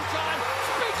again, John.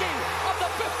 Speaking of the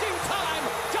 15-time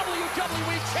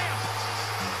WWE champ.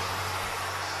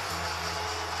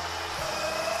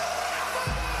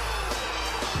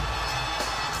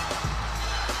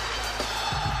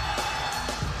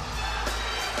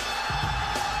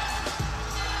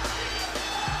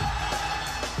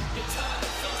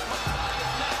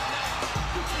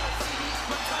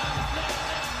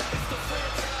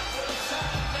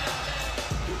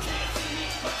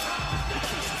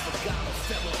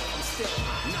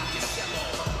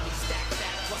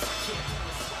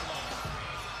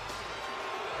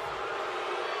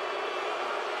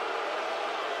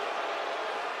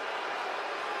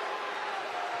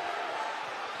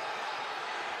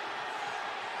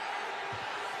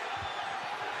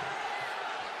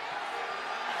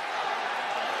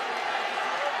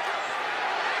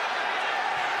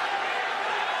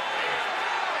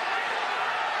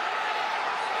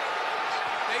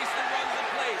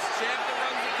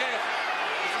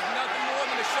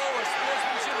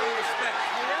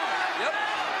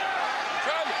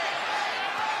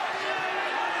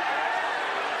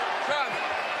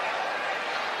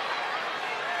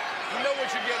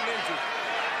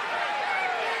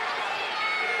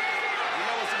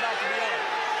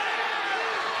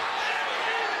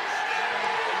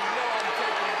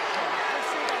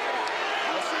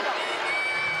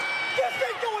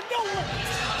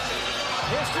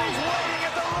 History's waiting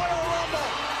at the Royal Rumble.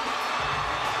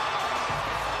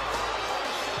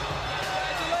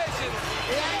 Congratulations.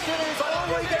 The action is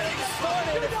only getting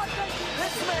started.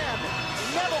 This man,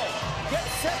 Neville,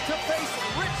 gets set to face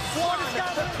Rich Swann,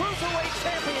 the Cruiserweight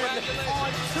Champion,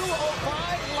 on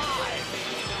 205 Live.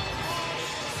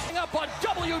 Up on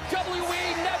WWE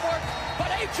Network, but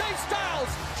AJ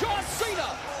Styles, John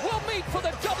Cena will meet for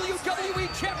the WWE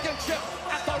Championship